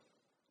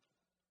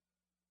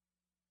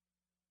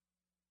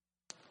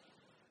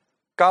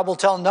 God will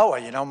tell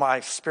Noah, my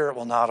spirit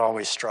will not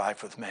always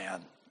strive with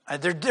man.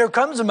 And there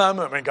comes a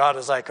moment when God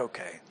is like,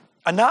 okay,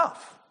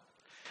 enough.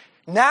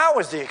 Now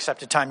is the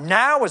accepted time.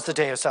 Now is the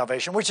day of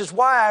salvation, which is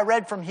why I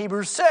read from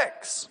Hebrews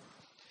 6.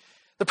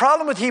 The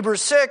problem with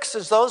Hebrews 6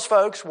 is those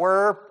folks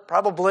were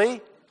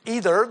probably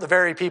either the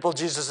very people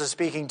Jesus is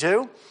speaking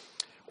to,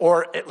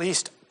 or at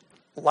least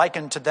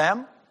likened to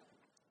them.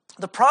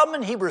 The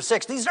problem in Hebrews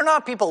 6, these are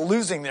not people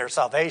losing their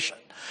salvation.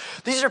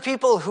 These are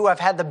people who have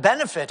had the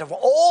benefit of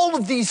all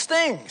of these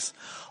things.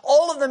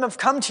 All of them have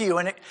come to you,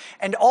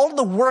 and all of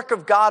the work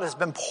of God has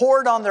been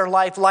poured on their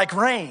life like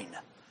rain.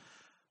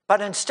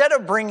 But instead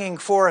of bringing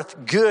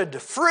forth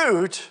good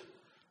fruit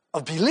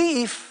of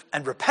belief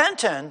and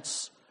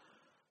repentance,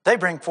 they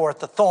bring forth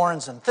the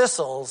thorns and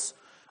thistles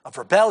of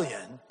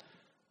rebellion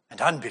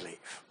and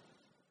unbelief.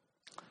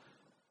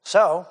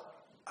 So,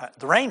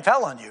 the rain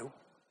fell on you.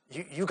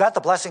 You got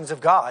the blessings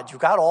of God. You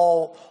got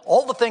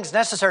all the things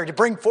necessary to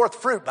bring forth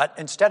fruit, but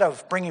instead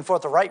of bringing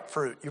forth the right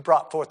fruit, you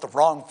brought forth the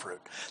wrong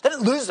fruit. They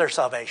didn't lose their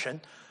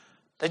salvation.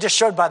 They just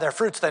showed by their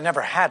fruits they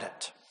never had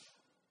it.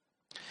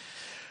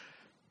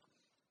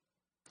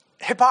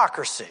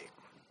 Hypocrisy.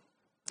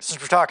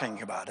 Since we're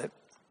talking about it,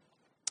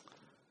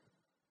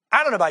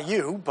 I don't know about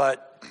you,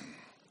 but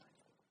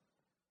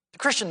the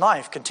Christian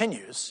life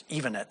continues,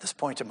 even at this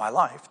point in my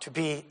life, to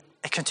be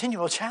a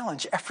continual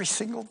challenge every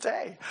single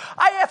day.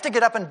 I have to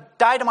get up and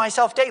die to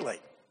myself daily.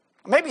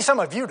 Maybe some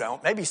of you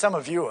don't. Maybe some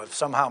of you have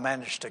somehow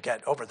managed to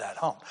get over that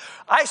hump.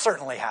 I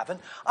certainly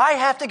haven't. I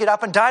have to get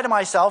up and die to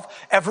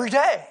myself every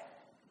day.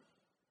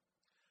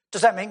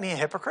 Does that make me a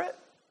hypocrite?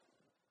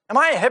 Am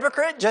I a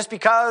hypocrite just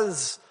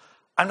because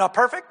I'm not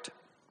perfect?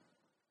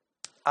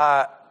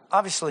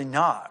 Obviously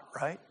not,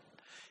 right?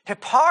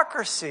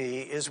 Hypocrisy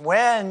is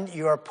when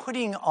you are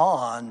putting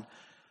on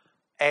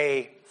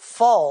a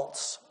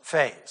false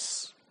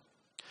face.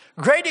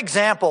 Great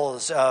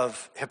examples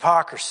of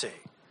hypocrisy.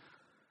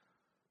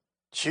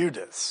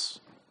 Judas.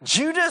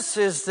 Judas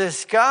is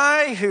this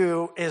guy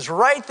who is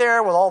right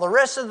there with all the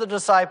rest of the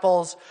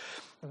disciples,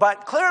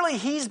 but clearly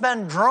he's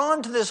been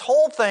drawn to this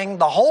whole thing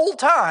the whole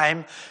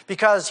time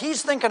because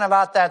he's thinking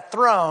about that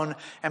throne,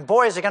 and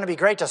boy, is it going to be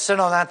great to sit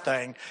on that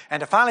thing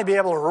and to finally be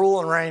able to rule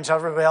and reign, tell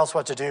everybody else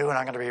what to do, and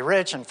I'm going to be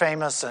rich and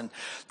famous, and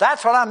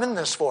that's what I'm in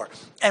this for.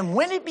 And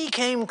when it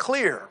became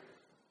clear,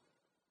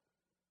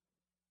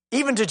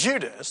 even to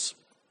Judas,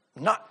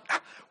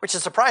 which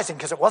is surprising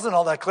because it wasn't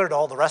all that clear to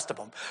all the rest of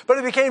them, but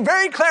it became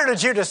very clear to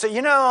Judas that,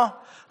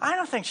 I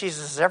don't think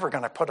Jesus is ever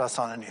going to put us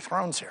on any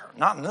thrones here,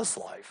 not in this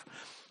life.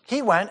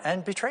 He went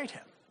and betrayed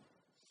him.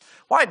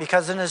 Why?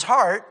 Because in his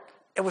heart,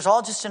 it was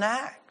all just an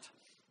act.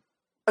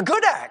 A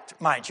good act,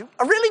 mind you,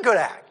 a really good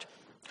act.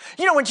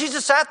 When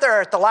Jesus sat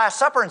there at the Last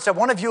Supper and said,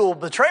 one of you will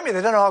betray me, they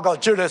didn't all go,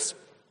 Judas,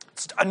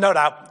 no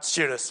doubt, it's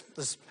Judas.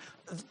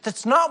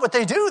 That's not what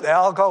they do. They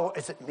all go,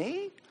 is it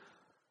me?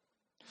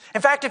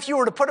 In fact, if you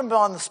were to put him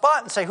on the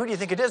spot and say, who do you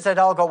think it is? They'd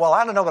all go, well,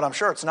 I don't know, but I'm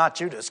sure it's not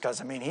Judas because,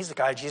 he's the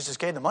guy Jesus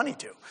gave the money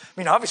to.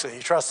 Obviously, he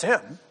trusts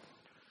him.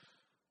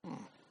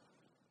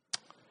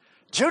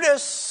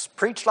 Judas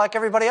preached like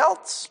everybody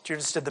else.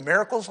 Judas did the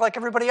miracles like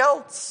everybody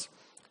else.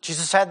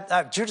 Judas had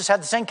the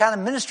same kind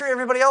of ministry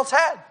everybody else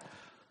had.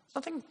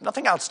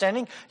 Nothing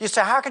outstanding. You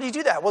say, how could he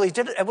do that? Well, he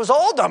did it. It was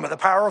all done with the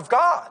power of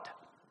God.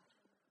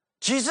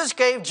 Jesus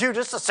gave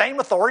Judas the same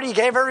authority he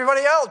gave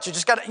everybody else.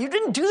 You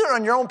didn't do that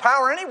on your own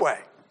power anyway.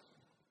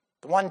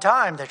 The one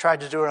time they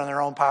tried to do it on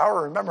their own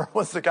power, remember,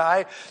 was the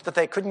guy that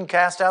they couldn't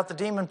cast out the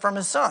demon from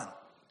his son.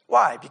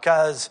 Why?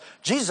 Because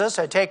Jesus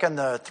had taken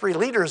the 3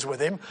 leaders with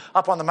him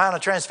up on the Mount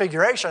of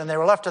Transfiguration, and they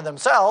were left to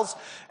themselves.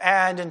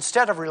 And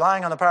instead of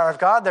relying on the power of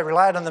God, they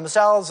relied on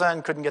themselves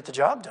and couldn't get the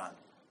job done.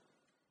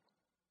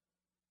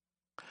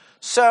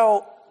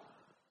 So,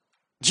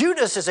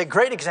 Judas is a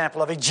great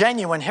example of a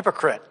genuine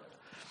hypocrite.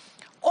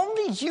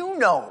 Only you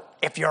know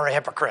if you're a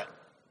hypocrite.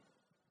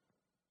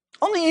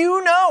 Only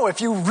you know if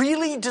you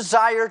really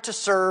desire to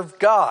serve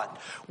God.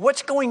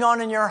 What's going on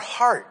in your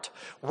heart?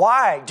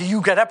 Why do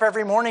you get up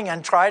every morning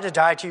and try to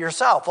die to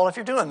yourself? Well, if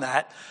you're doing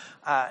that,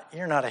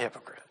 you're not a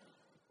hypocrite.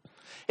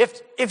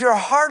 If your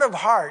heart of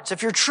hearts,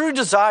 if your true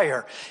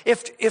desire,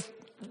 if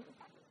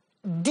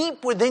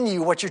deep within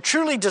you what you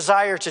truly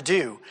desire to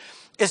do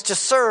is to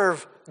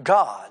serve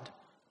God,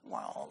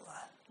 well,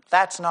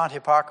 that's not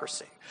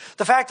hypocrisy.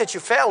 The fact that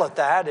you fail at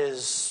that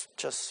is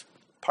just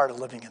part of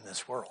living in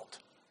this world.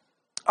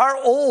 Our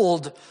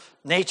old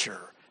nature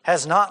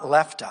has not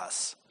left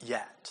us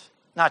yet.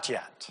 Not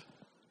yet.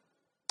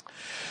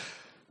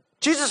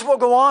 Jesus will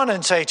go on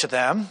and say to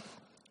them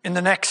in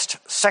the next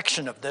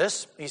section of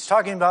this, he's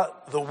talking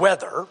about the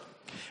weather,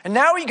 and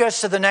now he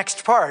goes to the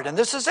next part, and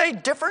this is a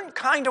different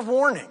kind of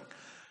warning,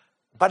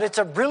 but it's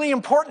a really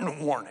important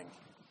warning.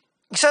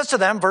 He says to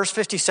them, verse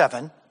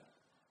 57,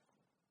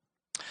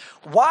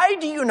 why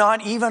do you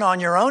not even on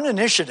your own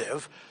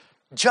initiative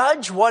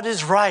judge what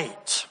is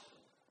right?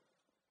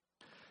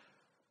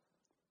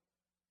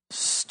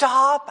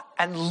 Stop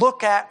and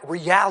look at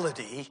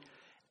reality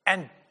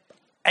and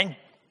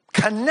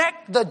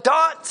connect the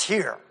dots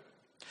here.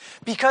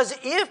 Because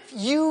if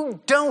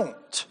you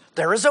don't,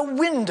 there is a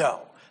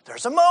window,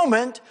 there's a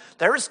moment,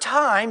 there is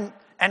time,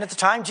 and at the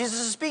time Jesus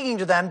is speaking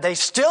to them, they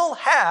still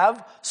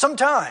have some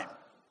time.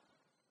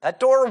 That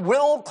door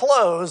will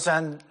close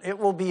and it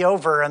will be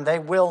over, and they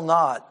will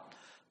not.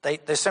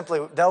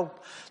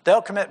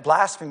 They'll commit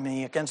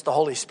blasphemy against the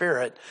Holy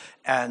Spirit,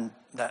 and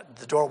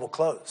the door will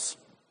close.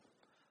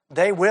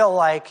 They will,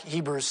 like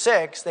Hebrews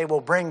 6, they will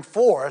bring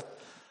forth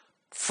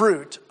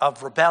fruit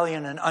of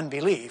rebellion and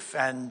unbelief,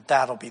 and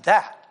that'll be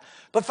that.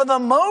 But for the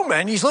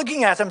moment, he's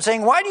looking at them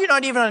saying, why do you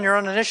not even on your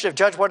own initiative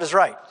judge what is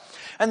right?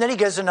 And then he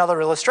gives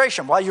another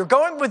illustration. While you're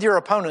going with your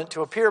opponent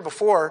to appear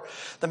before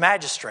the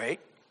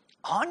magistrate,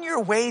 on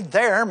your way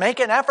there,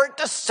 make an effort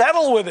to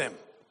settle with him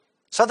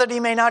so that he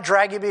may not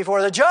drag you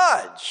before the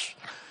judge.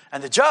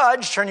 And the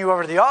judge turn you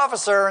over to the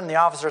officer, and the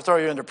officer throw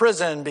you into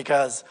prison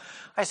because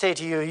I say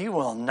to you, you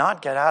will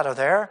not get out of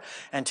there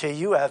until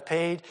you have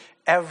paid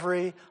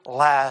every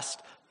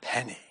last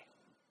penny.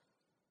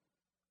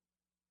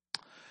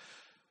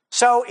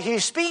 So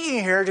he's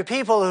speaking here to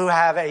people who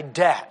have a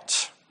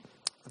debt.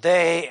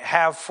 They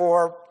have,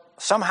 for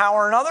somehow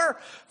or another,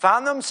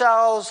 found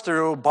themselves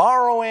through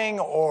borrowing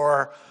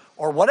or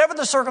whatever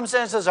the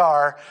circumstances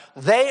are,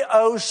 they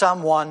owe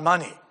someone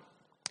money.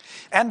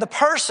 And the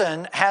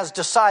person has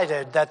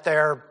decided that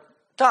they're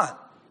done.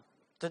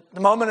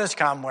 The moment has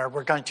come where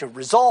we're going to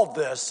resolve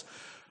this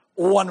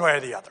one way or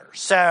the other.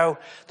 So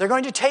they're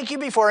going to take you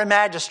before a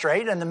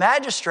magistrate, and the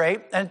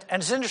magistrate, and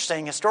it's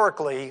interesting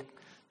historically, you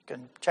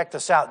can check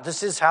this out,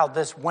 this is how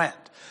this went.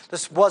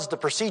 This was the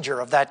procedure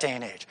of that day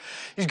and age.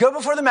 You'd go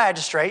before the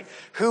magistrate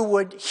who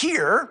would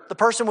hear, the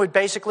person would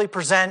basically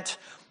present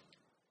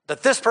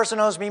that this person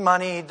owes me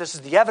money, this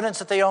is the evidence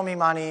that they owe me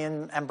money,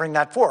 and bring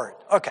that forward.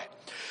 Okay,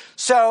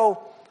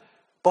 so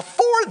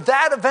before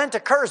that event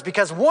occurs,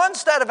 because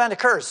once that event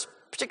occurs,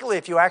 particularly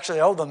if you actually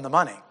owe them the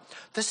money,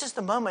 this is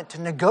the moment to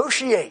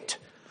negotiate.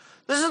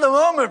 This is the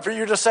moment for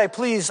you to say,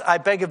 please, I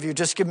beg of you,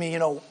 just give me,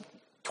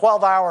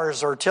 12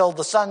 hours or till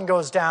the sun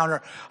goes down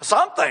or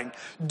something.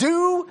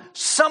 Do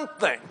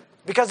something.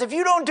 Because if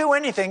you don't do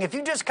anything, if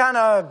you just kind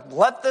of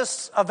let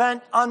this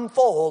event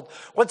unfold,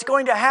 what's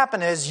going to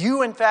happen is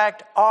you, in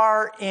fact,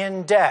 are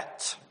in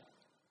debt.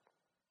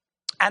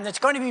 And it's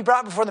going to be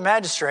brought before the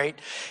magistrate,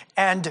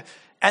 and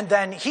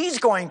then he's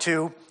going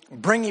to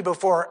bring you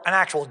before an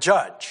actual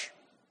judge.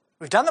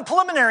 We've done the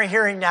preliminary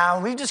hearing now,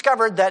 and we've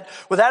discovered that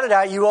without a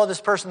doubt you owe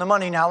this person the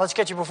money now. Let's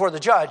get you before the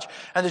judge.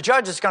 And the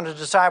judge is going to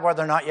decide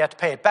whether or not you have to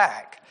pay it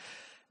back.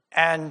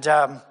 And,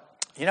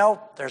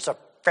 there's a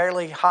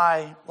fairly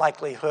high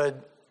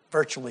likelihood,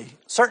 virtually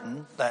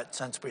certain, that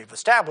since we've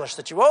established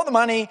that you owe the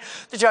money,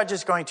 the judge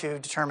is going to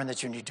determine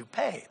that you need to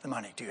pay the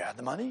money. Do you have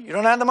the money? You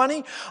don't have the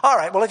money? All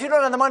right, well, if you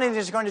don't have the money,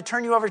 he's going to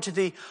turn you over to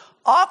the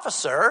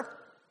officer,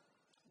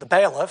 the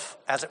bailiff,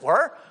 as it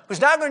were,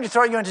 who's now going to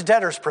throw you into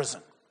debtor's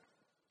prison.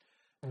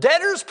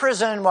 Debtor's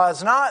prison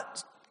was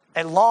not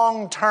a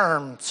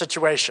long-term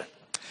situation.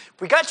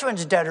 If we got you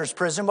into debtor's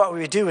prison, what we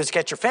would do is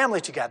get your family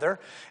together,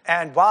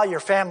 and while your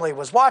family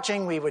was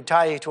watching, we would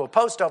tie you to a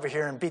post over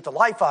here and beat the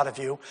life out of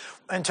you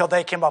until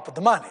they came up with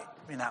the money.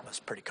 I mean, that was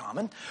pretty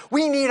common.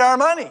 We need our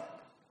money.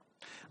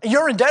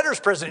 You're in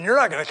debtor's prison. You're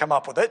not going to come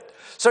up with it,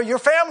 so your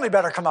family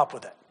better come up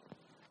with it.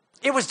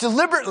 It was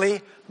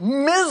deliberately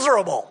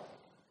miserable,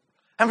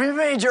 and we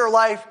made your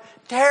life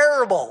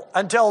terrible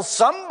until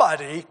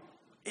somebody,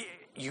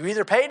 you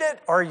either paid it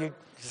or you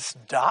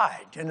just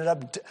died.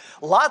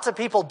 Lots of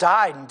people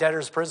died in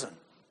debtor's prison.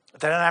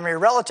 If they didn't have any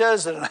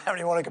relatives, they didn't have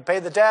anyone who could pay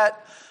the debt,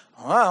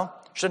 well,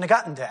 shouldn't have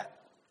gotten debt.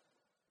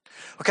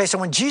 Okay, so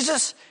when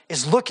Jesus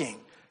is looking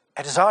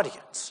at his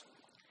audience,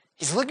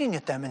 he's looking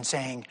at them and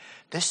saying,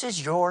 this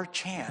is your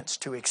chance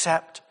to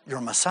accept your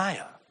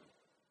Messiah.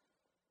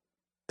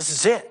 This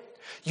is it.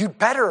 You'd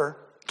better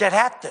get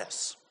at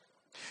this.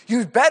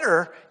 You'd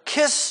better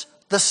kiss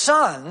the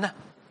Son,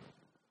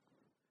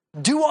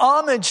 do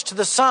homage to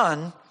the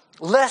Son,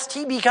 lest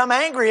he become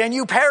angry and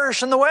you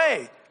perish in the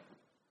way.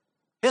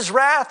 His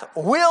wrath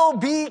will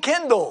be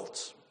kindled.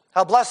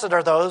 How blessed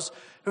are those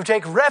who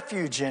take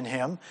refuge in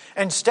him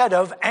instead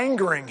of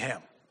angering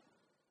him.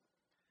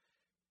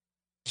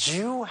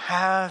 You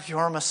have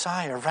your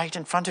Messiah right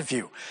in front of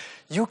you.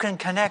 You can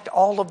connect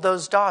all of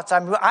those dots.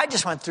 I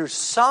just went through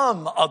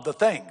some of the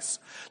things.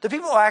 The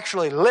people who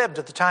actually lived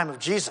at the time of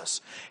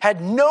Jesus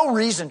had no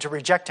reason to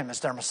reject him as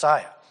their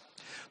Messiah.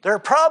 Their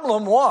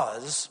problem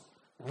was,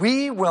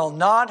 we will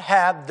not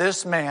have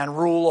this man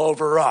rule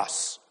over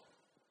us.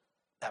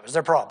 That was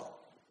their problem.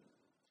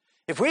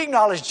 If we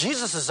acknowledge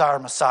Jesus as our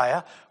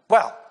Messiah,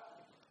 well,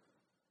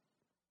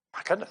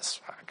 my goodness,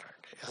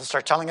 he'll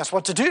start telling us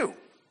what to do.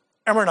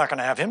 And we're not going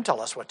to have him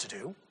tell us what to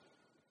do.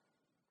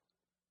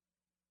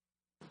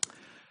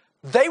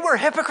 They were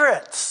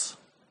hypocrites.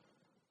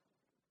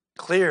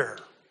 Clear,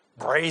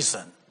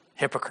 brazen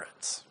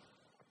hypocrites.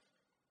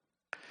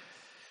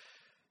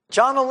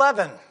 John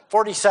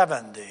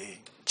 11:47, the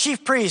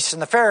chief priests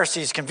and the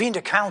Pharisees convened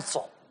a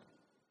council,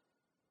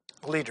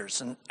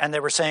 leaders, and they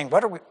were saying,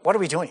 what are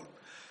we doing?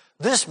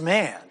 This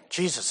man,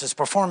 Jesus, is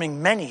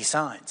performing many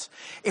signs.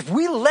 If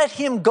we let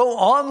him go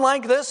on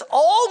like this,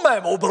 all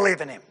men will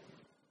believe in him.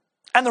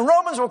 And the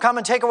Romans will come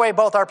and take away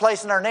both our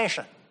place and our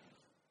nation.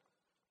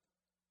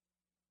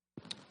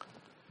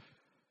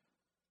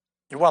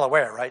 You're well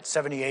aware, right?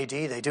 70 AD,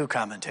 they do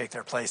come and take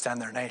their place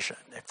and their nation.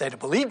 If they'd have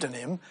believed in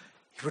him,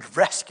 he would have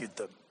rescued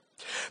them.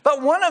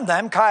 But one of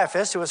them,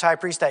 Caiaphas, who was high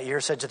priest that year,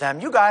 said to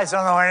them, you guys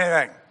don't know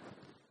anything.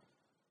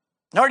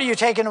 Nor do you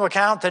take into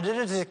account that it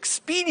is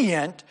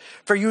expedient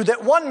for you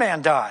that one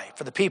man die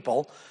for the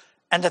people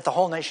and that the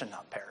whole nation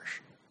not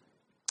perish.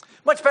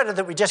 Much better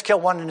that we just kill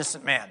one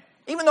innocent man,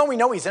 even though we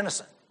know he's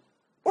innocent.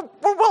 We're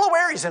well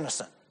aware he's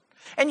innocent.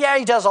 And yeah,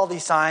 he does all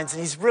these signs, and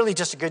he's really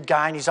just a good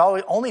guy, and he's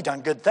only done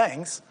good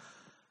things.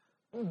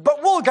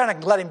 But we're going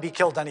to let him be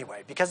killed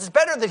anyway, because it's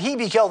better that he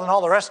be killed than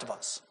all the rest of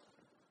us.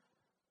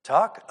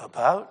 Talk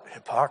about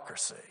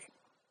hypocrisy.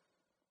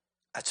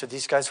 That's who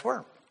these guys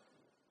were.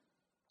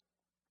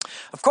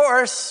 Of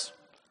course,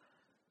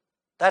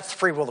 that's the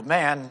free will of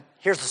man.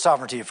 Here's the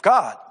sovereignty of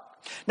God.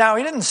 Now,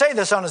 he didn't say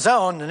this on his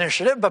own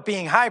initiative, but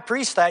being high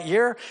priest that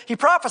year, he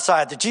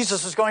prophesied that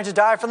Jesus was going to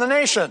die for the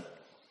nation.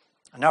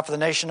 And not for the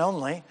nation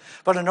only,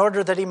 but in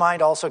order that he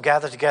might also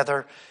gather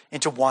together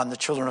into one the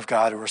children of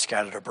God who were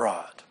scattered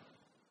abroad.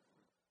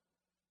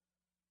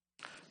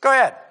 Go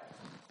ahead.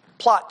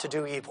 Plot to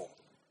do evil.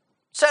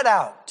 Set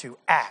out to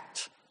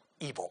act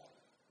evil.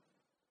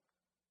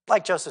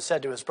 Like Joseph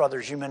said to his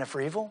brothers, you meant it for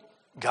evil,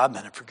 God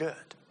meant it for good.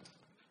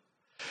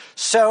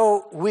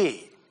 So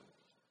we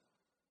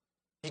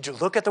need to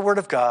look at the Word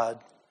of God,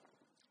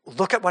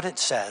 look at what it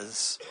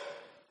says,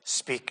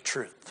 speak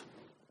truth.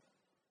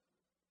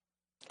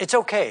 It's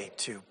okay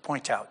to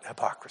point out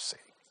hypocrisy.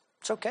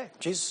 It's okay.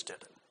 Jesus did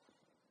it.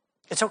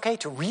 It's okay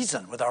to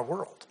reason with our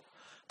world.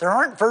 There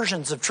aren't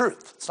versions of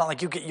truth. It's not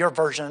like you get your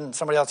version and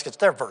somebody else gets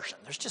their version.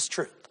 There's just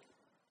truth.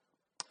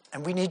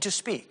 And we need to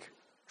speak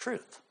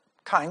truth.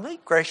 Kindly,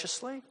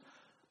 graciously,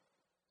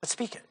 but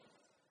speak it.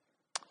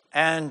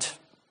 And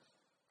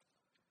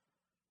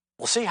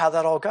we'll see how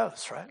that all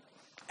goes, right?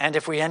 And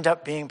if we end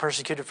up being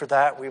persecuted for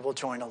that, we will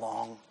join a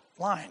long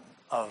line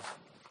of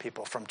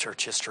people from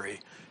church history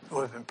who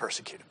have been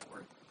persecuted for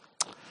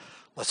it.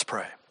 Let's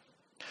pray.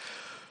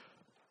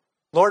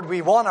 Lord,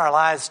 we want our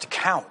lives to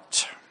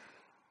count.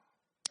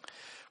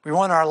 We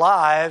want our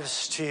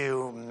lives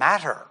to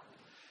matter.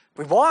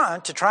 We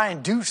want to try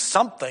and do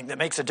something that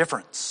makes a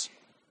difference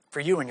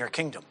for you and your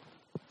kingdom.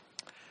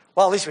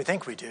 Well, at least we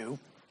think we do.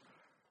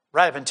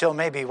 Right up until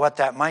maybe what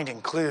that might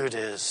include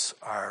is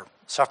our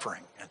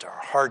suffering and our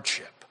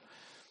hardship.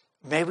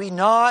 May we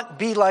not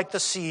be like the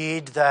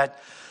seed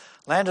that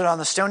landed on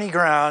the stony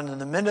ground, and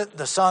the minute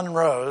the sun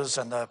rose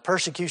and the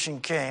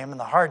persecution came and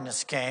the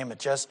hardness came, it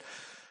just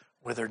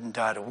withered and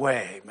died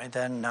away. May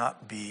that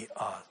not be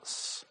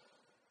us.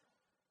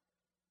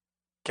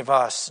 Give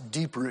us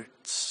deep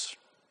roots,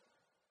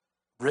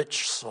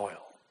 rich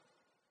soil.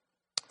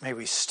 May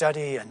we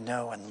study and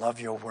know and love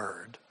your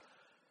word,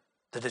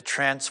 that it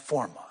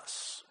transform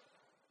us.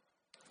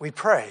 We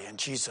pray in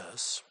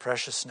Jesus'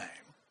 precious name.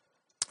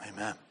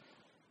 Amen.